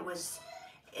scene. It was,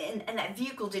 and that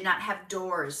vehicle did not have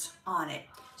doors on it.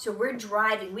 So we're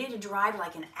driving, we had to drive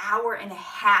like an hour and a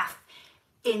half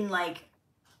in, like,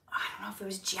 I don't know if it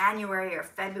was January or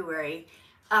February,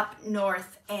 up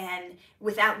north and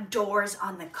without doors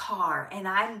on the car, and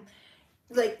I'm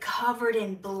like covered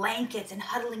in blankets and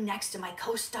huddling next to my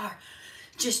co-star,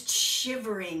 just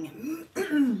shivering.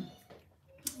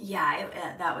 Yeah,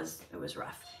 it was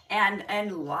rough. And a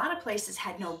lot of places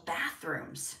had no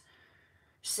bathrooms.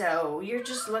 So you're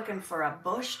just looking for a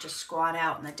bush to squat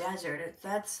out in the desert.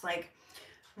 That's like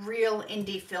real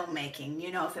indie filmmaking.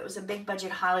 You know, if it was a big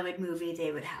budget Hollywood movie,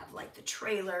 they would have like the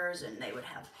trailers and they would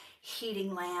have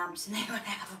heating lamps and they would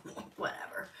have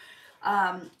whatever.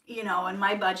 You know, and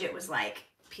my budget was like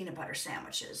peanut butter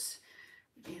sandwiches,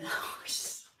 you know,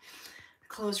 just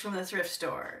clothes from the thrift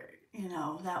store. You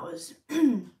know, that was,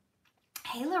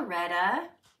 hey Loretta.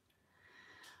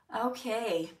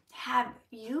 Okay, have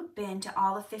you been to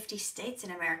all the 50 states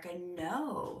in America?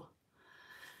 No.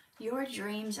 Your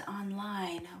dreams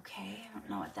online. Okay, I don't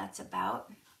know what that's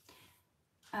about.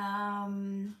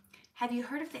 Have you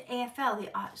heard of the AFL?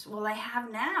 Well, I have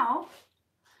now.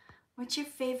 What's your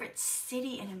favorite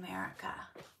city in America?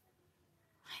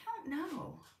 I don't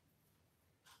know.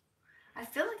 I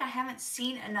feel like I haven't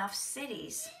seen enough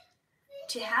cities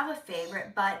to have a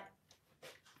favorite, but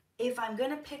if I'm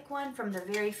going to pick one from the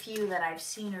very few that I've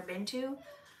seen or been to,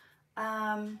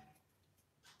 I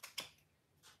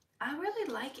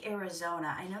really like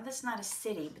Arizona. I know that's not a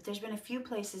city, but there's been a few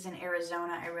places in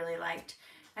Arizona I really liked.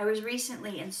 I was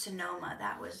recently in Sonoma.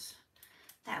 That was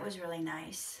really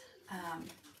nice.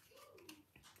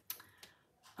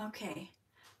 Okay.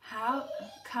 How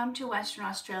come to Western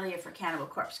Australia for Cannibal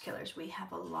Corpse Killers? We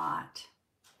have a lot.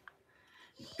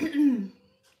 The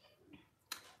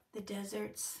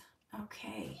deserts.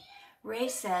 Okay. Ray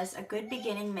says a good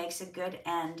beginning makes a good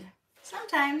end.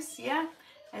 Sometimes, yeah.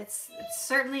 It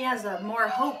certainly has a more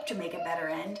hope to make a better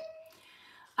end.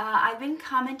 I've been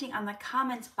commenting on the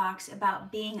comments box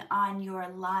about being on your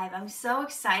live. I'm so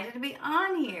excited to be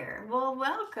on here. Well,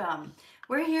 welcome.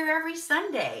 We're here every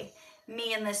Sunday.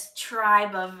 Me and this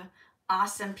tribe of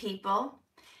awesome people.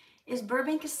 Is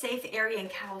Burbank a safe area in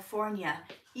California?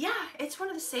 Yeah, it's one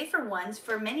of the safer ones.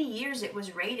 For many years it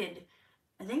was rated,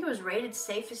 I think it was rated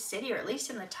safest city, or at least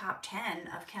in the top 10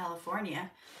 of California.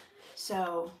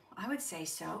 So I would say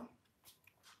so.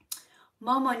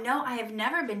 Momo, no, I have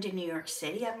never been to New York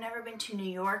City. I've never been to New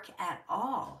York at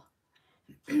all.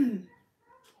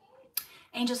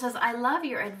 Angel says, I love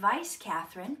your advice,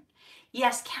 Katherine.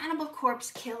 Yes, Cannibal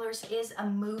Corpse Killers is a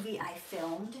movie I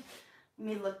filmed.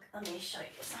 Let me show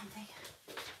you something.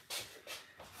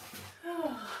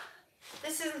 Oh,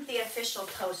 this isn't the official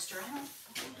poster.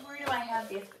 Where do I have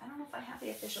the, I don't know if I have the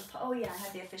official, oh yeah, I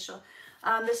have the official.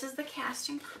 This is the cast,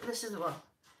 this is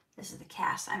the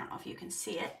cast. I don't know if you can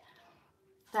see it.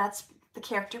 That's the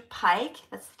character Pike,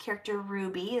 that's the character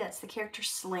Ruby, that's the character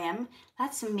Slim,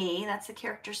 that's me, that's the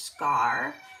character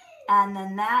Scar, and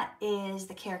then that is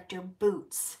the character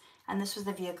Boots. And this was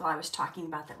the vehicle I was talking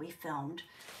about that we filmed.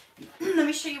 Let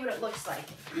me show you what it looks like.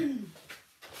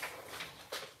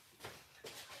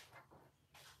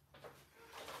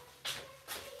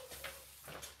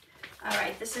 All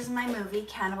right, this is my movie,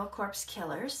 Cannibal Corpse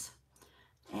Killers.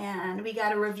 And we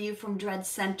got a review from Dread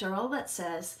Central that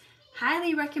says,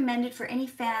 highly recommended for any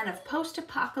fan of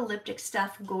post-apocalyptic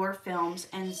stuff, gore films,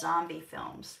 and zombie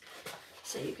films.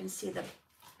 So you can see the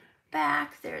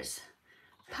back, there's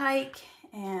Pike,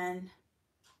 and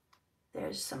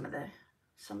there's some of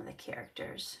the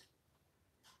characters.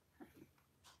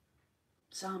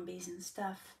 Zombies and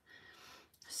stuff.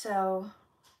 So,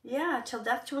 yeah, Till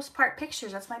Death Do Us Part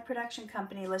Pictures. That's my production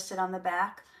company listed on the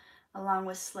back, along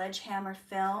with Sledgehammer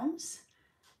Films.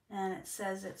 And it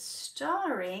says it's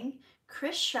starring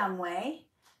Chris Shumway,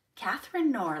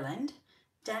 Katherine Norland,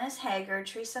 Dennis Hager,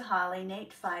 Teresa Hawley,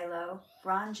 Nate Philo,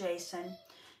 Ron Jason.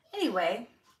 Anyway,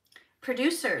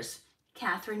 producers,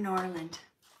 Katherine Norland.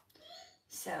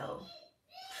 So,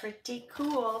 pretty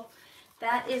cool.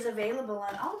 That is available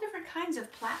on all different kinds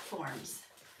of platforms.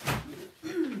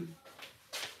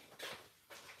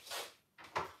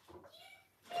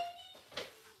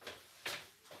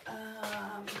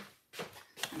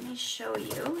 Let me show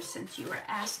you, since you were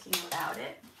asking about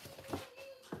it.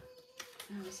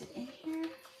 Oh, is it in here?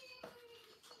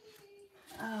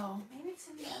 Oh, maybe it's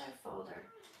in the other folder.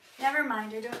 Never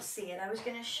mind, I don't see it. I was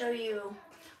going to show you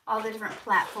all the different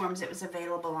platforms it was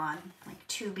available on, like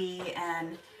Tubi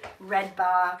and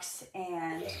Redbox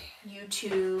and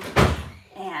YouTube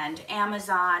and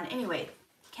Amazon. Anyway,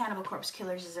 Cannibal Corpse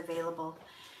Killers is available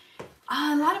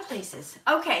a lot of places.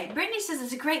 Okay, Brittany says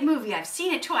it's a great movie. I've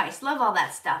seen it twice. Love all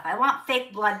that stuff. I want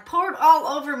fake blood poured all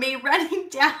over me, running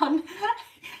down,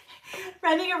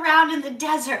 running around in the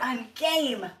desert. I'm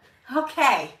game.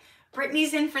 Okay,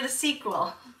 Brittany's in for the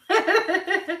sequel.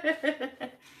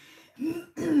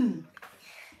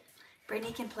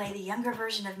 Brittany can play the younger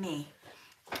version of me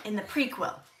in the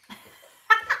prequel.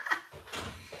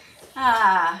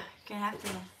 Gonna have to,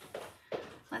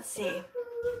 let's see.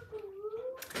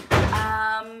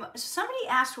 Somebody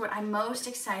asked what I'm most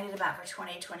excited about for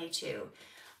 2022.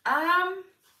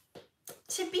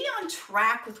 To be on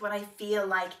track with what I feel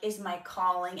like is my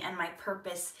calling and my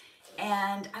purpose.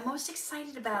 And I'm most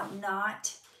excited about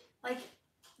not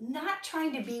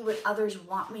trying to be what others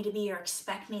want me to be or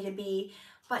expect me to be,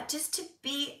 but just to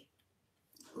be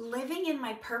living in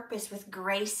my purpose with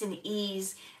grace and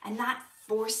ease and not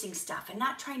forcing stuff and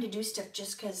not trying to do stuff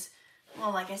just because,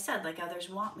 well, like I said, like others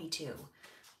want me to.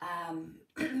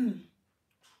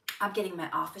 I'm getting my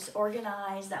office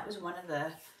organized. That was one of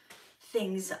the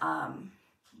things,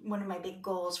 one of my big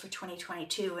goals for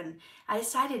 2022. And I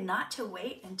decided not to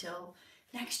wait until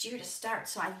next year to start.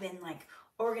 So I've been like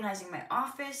organizing my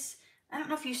office. I don't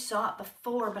know if you saw it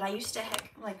before, but I used to have,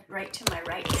 like right to my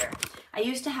right here, I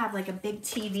used to have like a big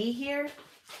TV here.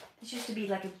 This used to be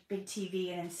like a big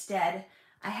TV, and instead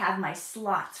I have my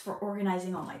slots for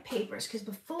organizing all my papers, because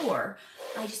before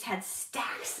I just had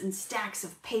stacks and stacks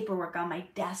of paperwork on my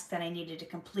desk that I needed to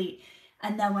complete.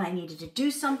 And then when I needed to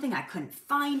do something, I couldn't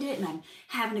find it, and I'm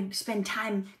having to spend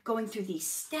time going through these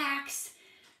stacks.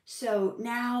 So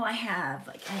now I have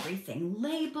like everything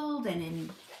labeled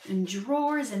and in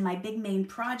drawers, and my big main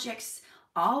projects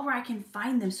all where I can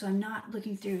find them, so I'm not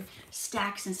looking through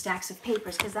stacks and stacks of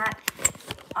papers, because that,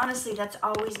 honestly, that's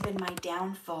always been my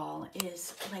downfall,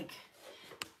 is like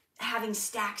having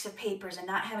stacks of papers and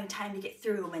not having time to get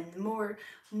through them, and more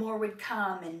would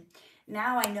come. And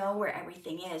now I know where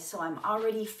everything is, so I'm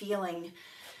already feeling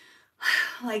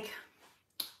like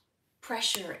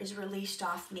pressure is released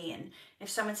off me. And if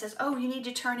someone says, oh, you need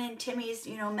to turn in Timmy's,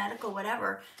 medical,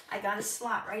 whatever, I got a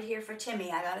slot right here for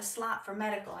Timmy. I got a slot for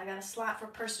medical. I got a slot for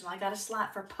personal. I got a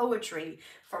slot for poetry,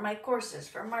 for my courses,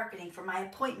 for marketing, for my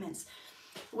appointments.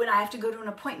 When I have to go to an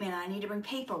appointment and I need to bring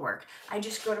paperwork, I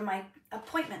just go to my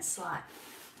appointment slot.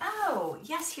 Oh,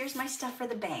 yes, here's my stuff for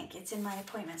the bank. It's in my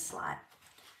appointment slot.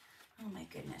 Oh my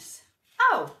goodness.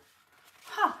 Oh,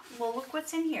 well, look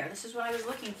what's in here. This is what I was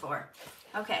looking for.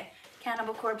 Okay,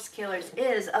 Cannibal Corpse Killers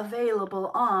is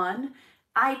available on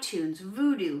iTunes,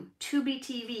 Vudu, Tubi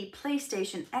TV,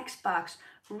 PlayStation, Xbox,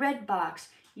 Redbox,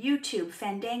 YouTube,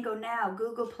 Fandango Now,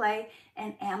 Google Play,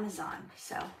 and Amazon.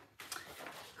 So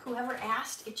whoever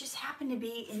asked, it just happened to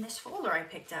be in this folder I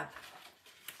picked up.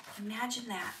 Imagine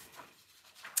that.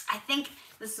 I think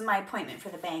this is my appointment for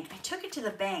the bank. I took it to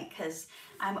the bank because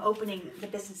I'm opening the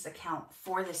business account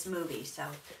for this movie. So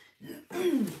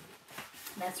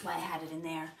that's why I had it in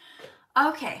there.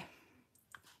 Okay,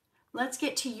 let's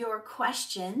get to your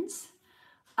questions.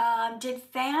 Did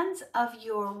fans of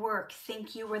your work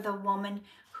think you were the woman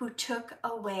who took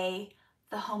away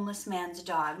the homeless man's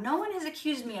dog? No one has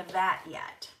accused me of that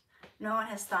yet. No one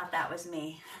has thought that was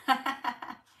me.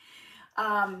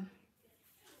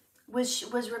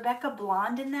 Was Rebecca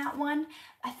blonde in that one?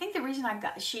 I think the reason I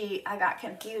got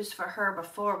confused for her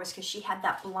before was because she had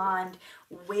that blonde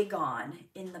wig on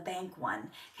in the bank one,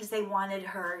 because they wanted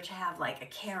her to have like a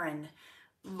Karen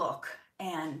look,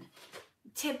 and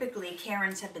typically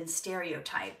Karens have been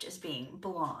stereotyped as being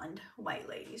blonde white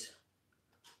ladies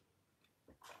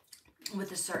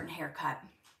with a certain haircut.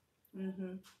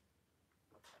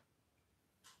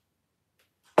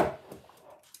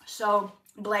 So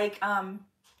Blake,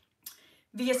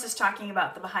 Vias is talking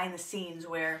about the behind the scenes,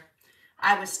 where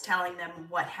I was telling them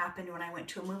what happened when I went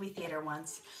to a movie theater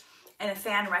once, and a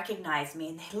fan recognized me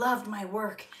and they loved my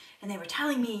work, and they were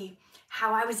telling me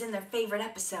how I was in their favorite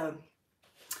episode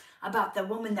about the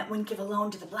woman that wouldn't give a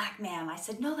loan to the black man. I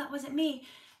said, no, that wasn't me.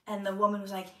 And the woman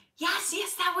was like, yes,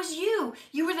 that was you.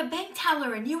 You were the bank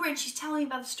teller, and she's telling me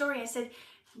about the story. I said,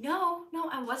 no,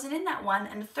 I wasn't in that one.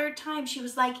 And the third time she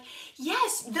was like,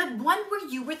 yes, the one where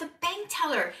you were the bank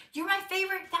teller. You're my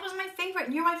favorite. That was my favorite.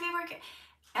 And you're my favorite.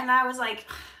 And I was like,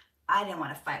 I didn't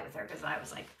want to fight with her, because I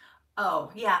was like,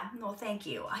 oh, yeah, well, thank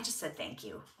you. I just said thank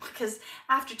you. Because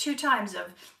after 2 times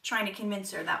of trying to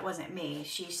convince her that wasn't me,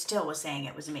 she still was saying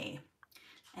it was me.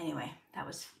 Anyway, that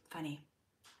was funny.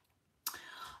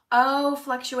 Oh,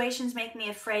 fluctuations make me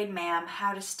afraid, ma'am.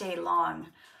 How to stay long.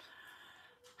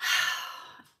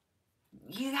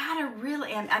 You gotta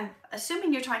really, and I'm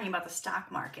assuming you're talking about the stock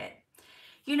market.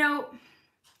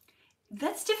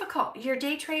 That's difficult. You're a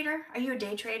day trader? Are you a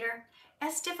day trader?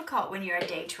 That's difficult when you're a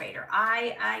day trader.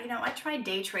 I tried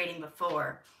day trading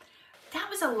before. That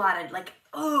was a lot of like,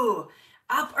 oh,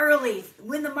 up early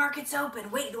when the market's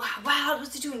open. Wait, wow,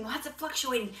 what's it doing? What's it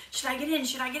fluctuating? Should I get in?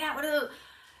 Should I get out?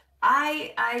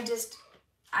 I just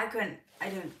I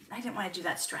didn't want to do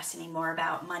that stress anymore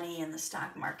about money and the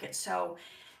stock market. So,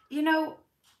 you know,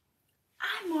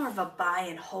 I'm more of a buy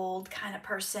and hold kind of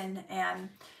person. And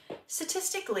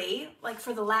statistically, like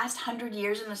for the last 100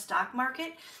 years in the stock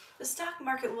market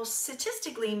will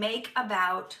statistically make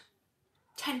about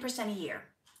 10% a year.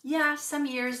 Yeah, some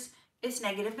years it's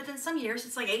negative, but then some years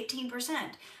it's like 18%.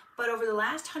 But over the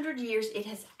last 100 years, it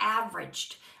has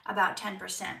averaged about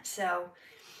 10%. So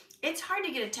it's hard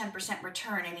to get a 10%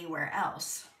 return anywhere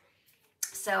else.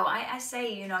 So I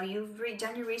say, you know, you've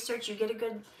done your research, you get a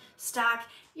good stock,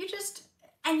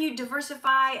 and you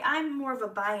diversify. I'm more of a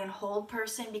buy and hold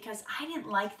person because I didn't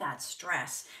like that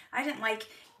stress. I didn't like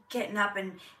getting up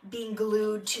and being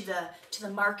glued to the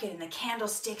market and the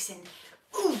candlesticks and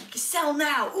ooh, sell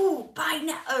now, ooh, buy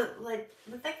now. Like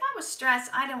that was stress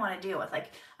I didn't want to deal with.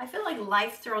 Like I feel like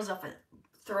life throws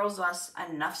us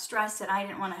enough stress that I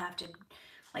didn't want to have to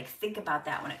like think about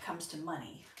that when it comes to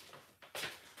money.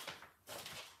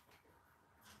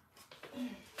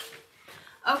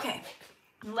 Okay,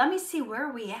 let me see, where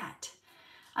are we at?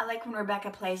 I like when Rebecca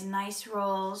plays nice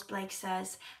roles. Blake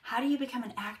says, how do you become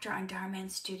an actor on Dhar Mann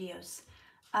Studios?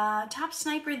 Top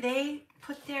Sniper, they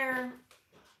put their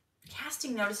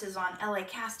casting notices on LA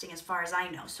Casting as far as I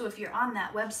know. So if you're on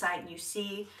that website and you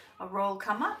see a role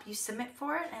come up, you submit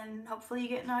for it and hopefully you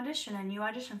get an audition and you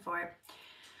audition for it.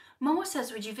 Momo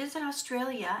says, would you visit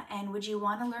Australia and would you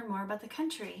want to learn more about the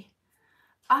country?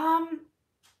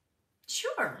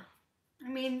 Sure. I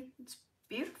mean, it's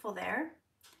beautiful there.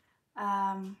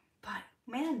 But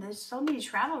man, there's so many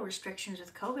travel restrictions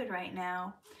with COVID right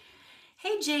now.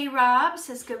 Hey, J Rob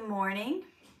says good morning.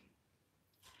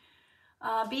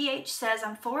 BH says,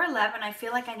 I'm 4'11". I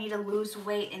feel like I need to lose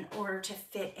weight in order to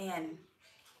fit in.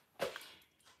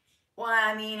 Well,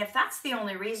 I mean, if that's the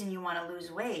only reason you want to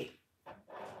lose weight,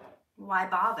 why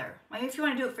bother? I mean, if you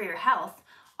want to do it for your health,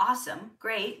 awesome,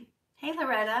 great. Hey,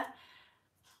 Loretta.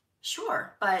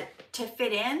 Sure, but to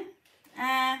fit in,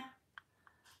 I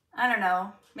don't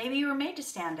know. Maybe you were made to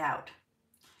stand out.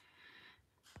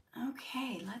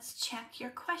 Okay, let's check your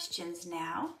questions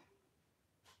now.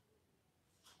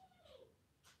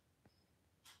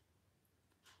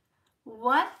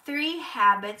 What 3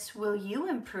 habits will you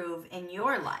improve in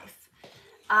your life?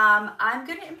 I'm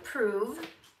going to improve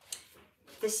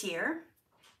this year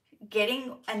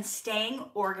getting and staying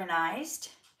organized,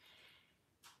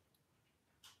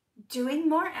 doing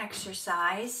more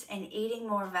exercise, and eating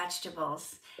more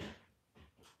vegetables.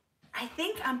 I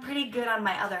think I'm pretty good on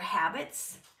my other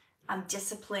habits. I'm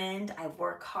disciplined, I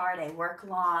work hard, I work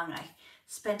long, I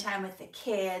spend time with the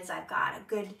kids, I've got a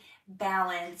good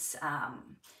balance,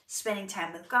 spending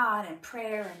time with God and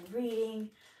prayer and reading.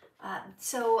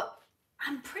 So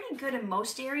I'm pretty good in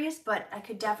most areas, but I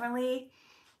could definitely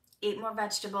eat more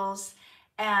vegetables.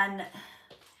 And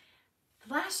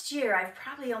last year, I've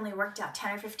probably only worked out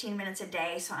 10 or 15 minutes a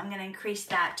day, so I'm going to increase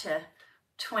that to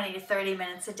 20 to 30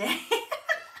 minutes a day.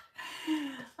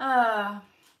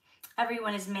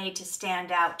 Everyone is made to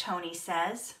stand out, Tony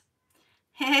says.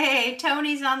 Hey,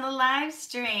 Tony's on the live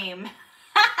stream.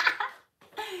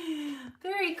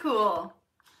 Very cool.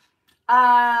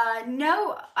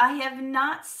 No, I have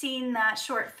not seen that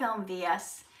short film,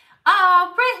 VS.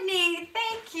 Oh, Brittany,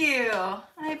 thank you.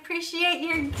 I appreciate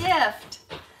your gift.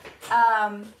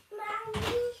 Mommy,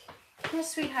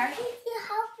 Yes, sweetheart. I need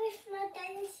help with my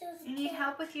dinosaurs. You need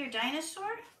help with your dinosaur?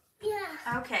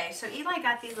 Yeah. Okay, so Eli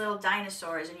got these little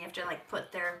dinosaurs and you have to like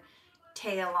put their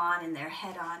tail on and their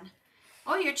head on.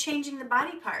 Oh, you're changing the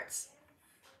body parts.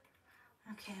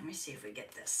 Okay, let me see if we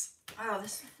get this. Oh,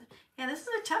 this is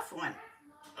a tough one.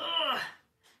 Ugh. I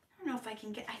don't know if I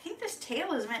can get, I think this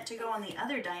tail is meant to go on the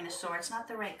other dinosaur. It's not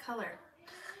the right color.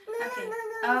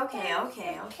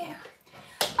 Okay.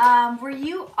 Were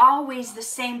you always the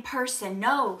same person?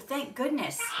 No, thank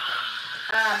goodness.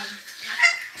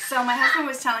 So my husband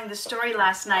was telling the story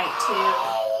last night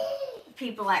to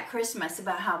people at Christmas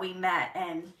about how we met,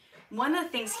 and one of the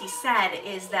things he said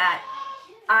is that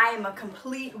I am a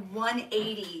complete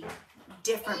 180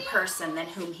 different person than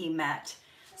whom he met.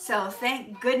 So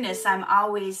thank goodness I'm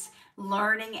always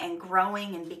learning and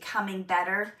growing and becoming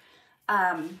better.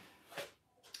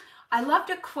 I loved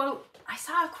a quote. I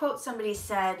saw a quote somebody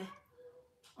said.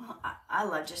 Well,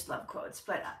 I just love quotes,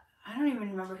 but I don't even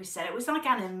remember who said it. It was like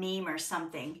on a meme or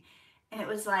something. And it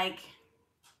was like,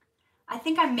 I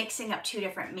think I'm mixing up 2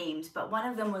 different memes, but one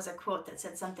of them was a quote that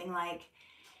said something like,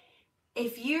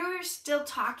 if you're still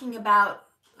talking about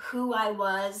who I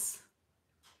was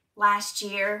last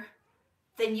year,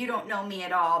 then you don't know me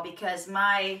at all, because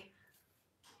I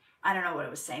don't know what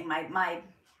it was saying,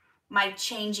 my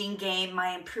changing game,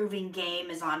 my improving game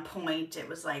is on point. It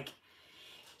was like,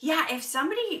 Yeah, if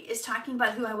somebody is talking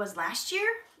about who I was last year,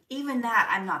 even that,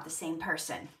 I'm not the same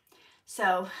person.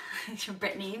 So,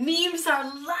 Brittany, memes are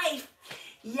life.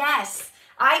 Yes,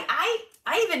 I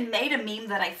even made a meme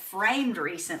that I framed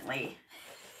recently.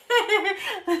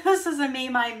 This is a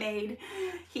meme I made.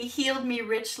 He healed me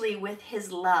richly with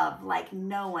his love like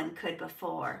no one could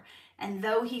before. And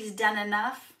though he's done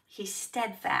enough, he's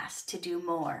steadfast to do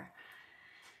more.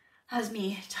 That was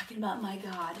me talking about my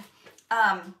God.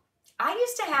 I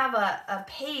used to have a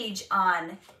page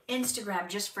on Instagram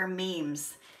just for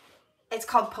memes. It's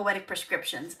called Poetic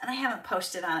Prescriptions, and I haven't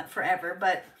posted on it forever,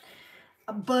 but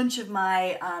a bunch of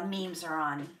my memes are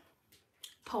on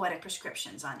Poetic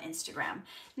Prescriptions on Instagram.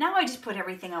 Now I just put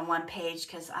everything on one page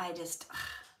because I just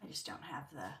don't have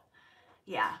the,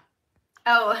 yeah.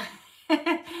 Oh,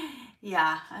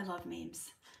 yeah, I love memes.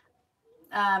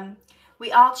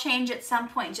 We all change at some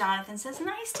point, Jonathan says.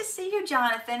 Nice to see you,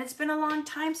 Jonathan. It's been a long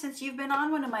time since you've been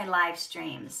on one of my live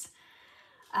streams.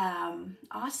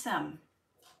 Awesome.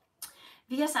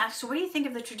 VS asks, what do you think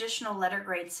of the traditional letter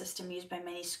grade system used by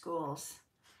many schools?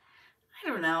 I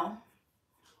don't know.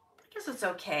 I guess it's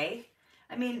okay.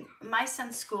 I mean, my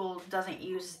son's school doesn't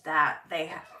use that.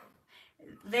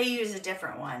 They use a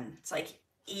different one. It's like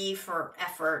E for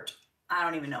effort. I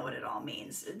don't even know what it all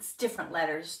means. It's different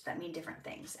letters that mean different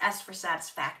things. S for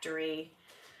satisfactory.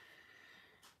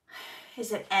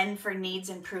 Is it N for needs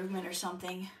improvement or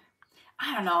something?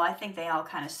 I don't know. I think they all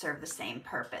kind of serve the same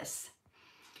purpose.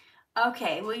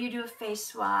 Okay, will you do a face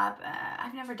swab?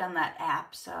 I've never done that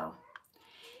app, so.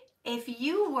 If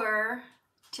you were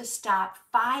to stop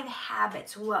 5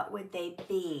 habits, what would they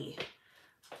be?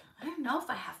 I don't know if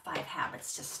I have 5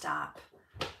 habits to stop.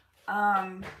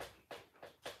 5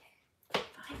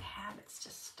 habits to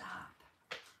stop.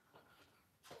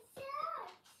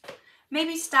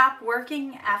 Maybe stop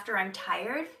working after I'm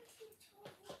tired.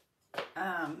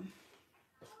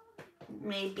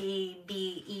 Maybe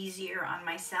be easier on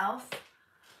myself.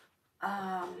 5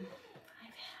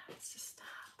 habits to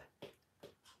stop.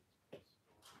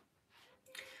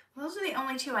 Those are the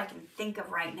only 2 I can think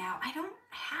of right now. I don't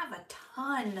have a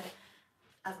ton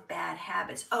of bad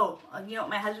habits. Oh, you know what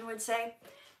my husband would say?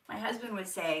 My husband would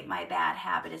say my bad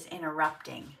habit is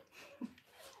interrupting.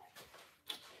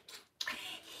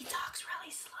 He talks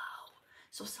really slow.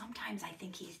 So sometimes I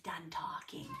think he's done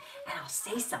talking and I'll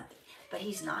say something, but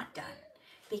he's not done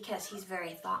because he's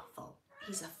very thoughtful.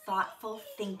 He's a thoughtful,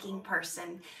 thinking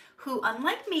person who,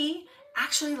 unlike me,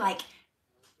 actually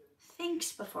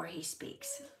thinks before he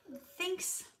speaks.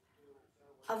 Thinks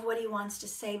of what he wants to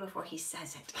say before he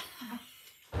says it.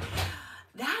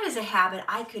 That is a habit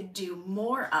I could do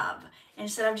more of.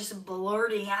 Instead of just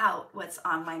blurting out what's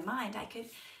on my mind, I could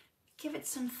give it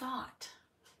some thought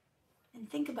and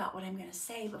think about what I'm going to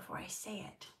say before I say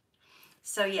it.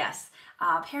 So yes,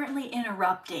 apparently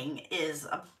interrupting is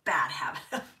a bad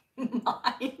habit of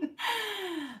mine.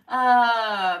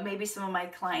 Maybe some of my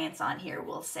clients on here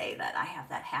will say that I have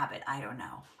that habit. I don't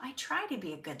know. I try to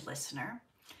be a good listener.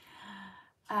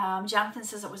 Jonathan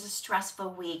says it was a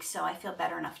stressful week, so I feel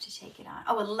better enough to take it on.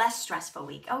 Oh, a less stressful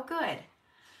week. Oh, good.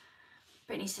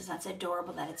 Brittany says that's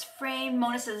adorable that it's framed.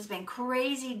 Mona says it's been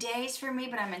crazy days for me,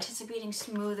 but I'm anticipating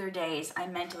smoother days.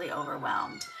 I'm mentally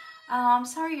overwhelmed. I'm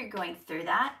sorry you're going through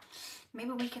that.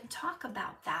 Maybe we can talk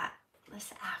about that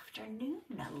this afternoon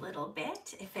a little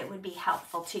bit, if it would be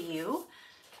helpful to you.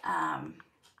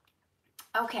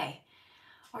 Okay.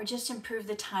 Or just improve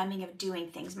the timing of doing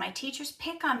things. My teachers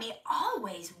pick on me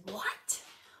always. What?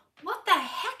 What the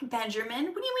heck, Benjamin?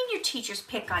 What do you mean your teachers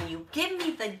pick on you? Give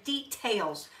me the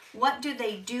details. What do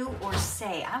they do or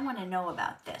say? I want to know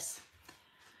about this.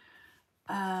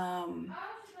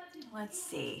 Let's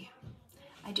see.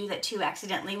 I do that too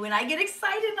accidentally. When I get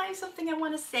excited and I have something I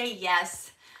want to say,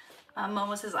 yes.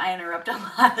 Momo says I interrupt a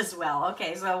lot as well.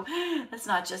 Okay, so that's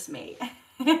not just me.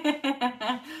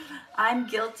 I'm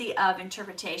guilty of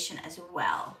interpretation as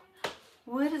well.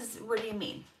 What do you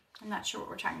mean? I'm not sure what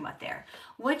we're talking about there.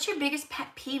 What's your biggest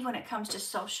pet peeve when it comes to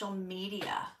social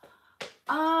media?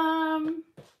 I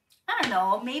don't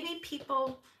know. Maybe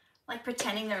people like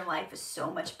pretending their life is so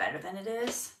much better than it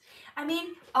is. I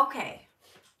mean, okay.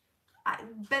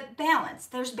 But balance.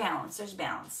 There's balance. There's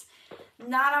balance.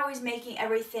 Not always making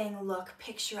everything look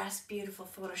picturesque, beautiful,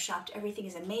 photoshopped. Everything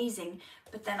is amazing.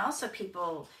 But then also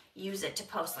people use it to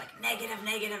post like negative,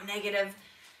 negative, negative.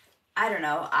 I don't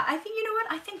know. I think, you know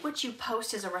what? I think what you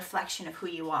post is a reflection of who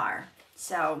you are.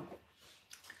 So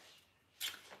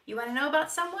you want to know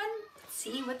about someone?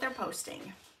 See what they're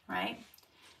posting, right?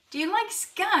 Do you like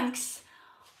skunks?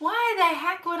 Why the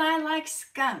heck would I like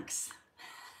skunks?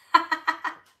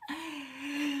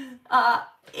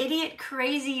 Idiot,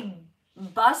 crazy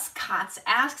Buscots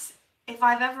asks if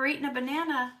I've ever eaten a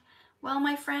banana. Well,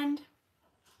 my friend,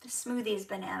 the smoothie is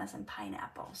bananas and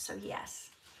pineapple. So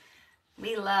yes,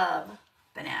 we love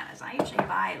bananas. I usually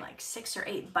buy like 6 or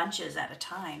 8 bunches at a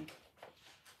time.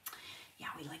 Yeah,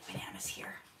 we like bananas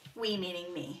here. We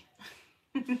meaning me.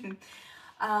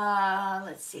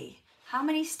 Let's see. How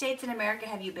many states in America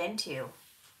have you been to?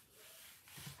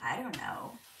 I don't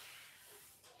know.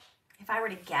 If I were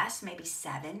to guess, maybe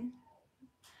 7.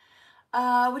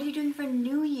 What are you doing for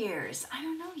New Year's? I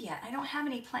don't know yet. I don't have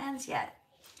any plans yet.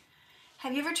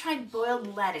 Have you ever tried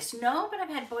boiled lettuce? No, but I've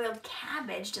had boiled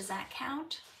cabbage. Does that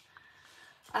count?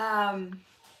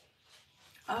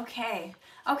 Okay.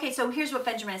 Okay, so here's what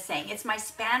Benjamin is saying. It's my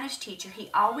Spanish teacher. He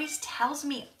always tells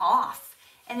me off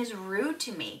and is rude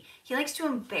to me. He likes to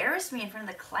embarrass me in front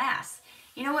of the class.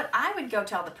 You know what? I would go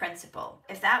tell the principal.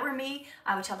 If that were me,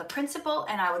 I would tell the principal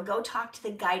and I would go talk to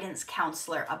the guidance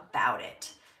counselor about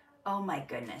it. Oh my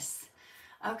goodness.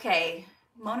 Okay,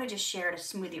 Mona just shared a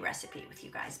smoothie recipe with you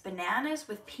guys. Bananas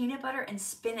with peanut butter and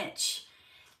spinach.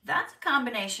 That's a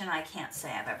combination I can't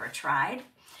say I've ever tried.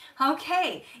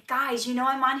 Okay, guys, you know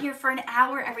I'm on here for an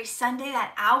hour every Sunday.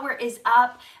 That hour is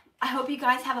up. I hope you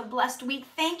guys have a blessed week.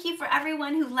 Thank you for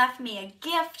everyone who left me a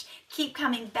gift. Keep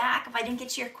coming back. If I didn't get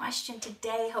to your question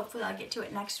today, hopefully I'll get to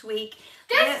it next week.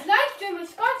 This live stream is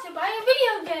sponsored by a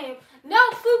video game. No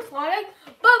food product,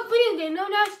 but video game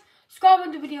known as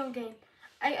Scrabble the video game.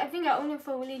 I think I owned it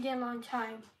for a really damn long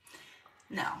time.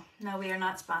 No, we are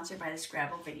not sponsored by the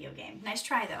Scrabble video game. Nice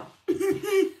try, though.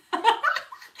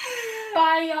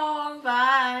 Bye, y'all.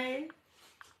 Bye.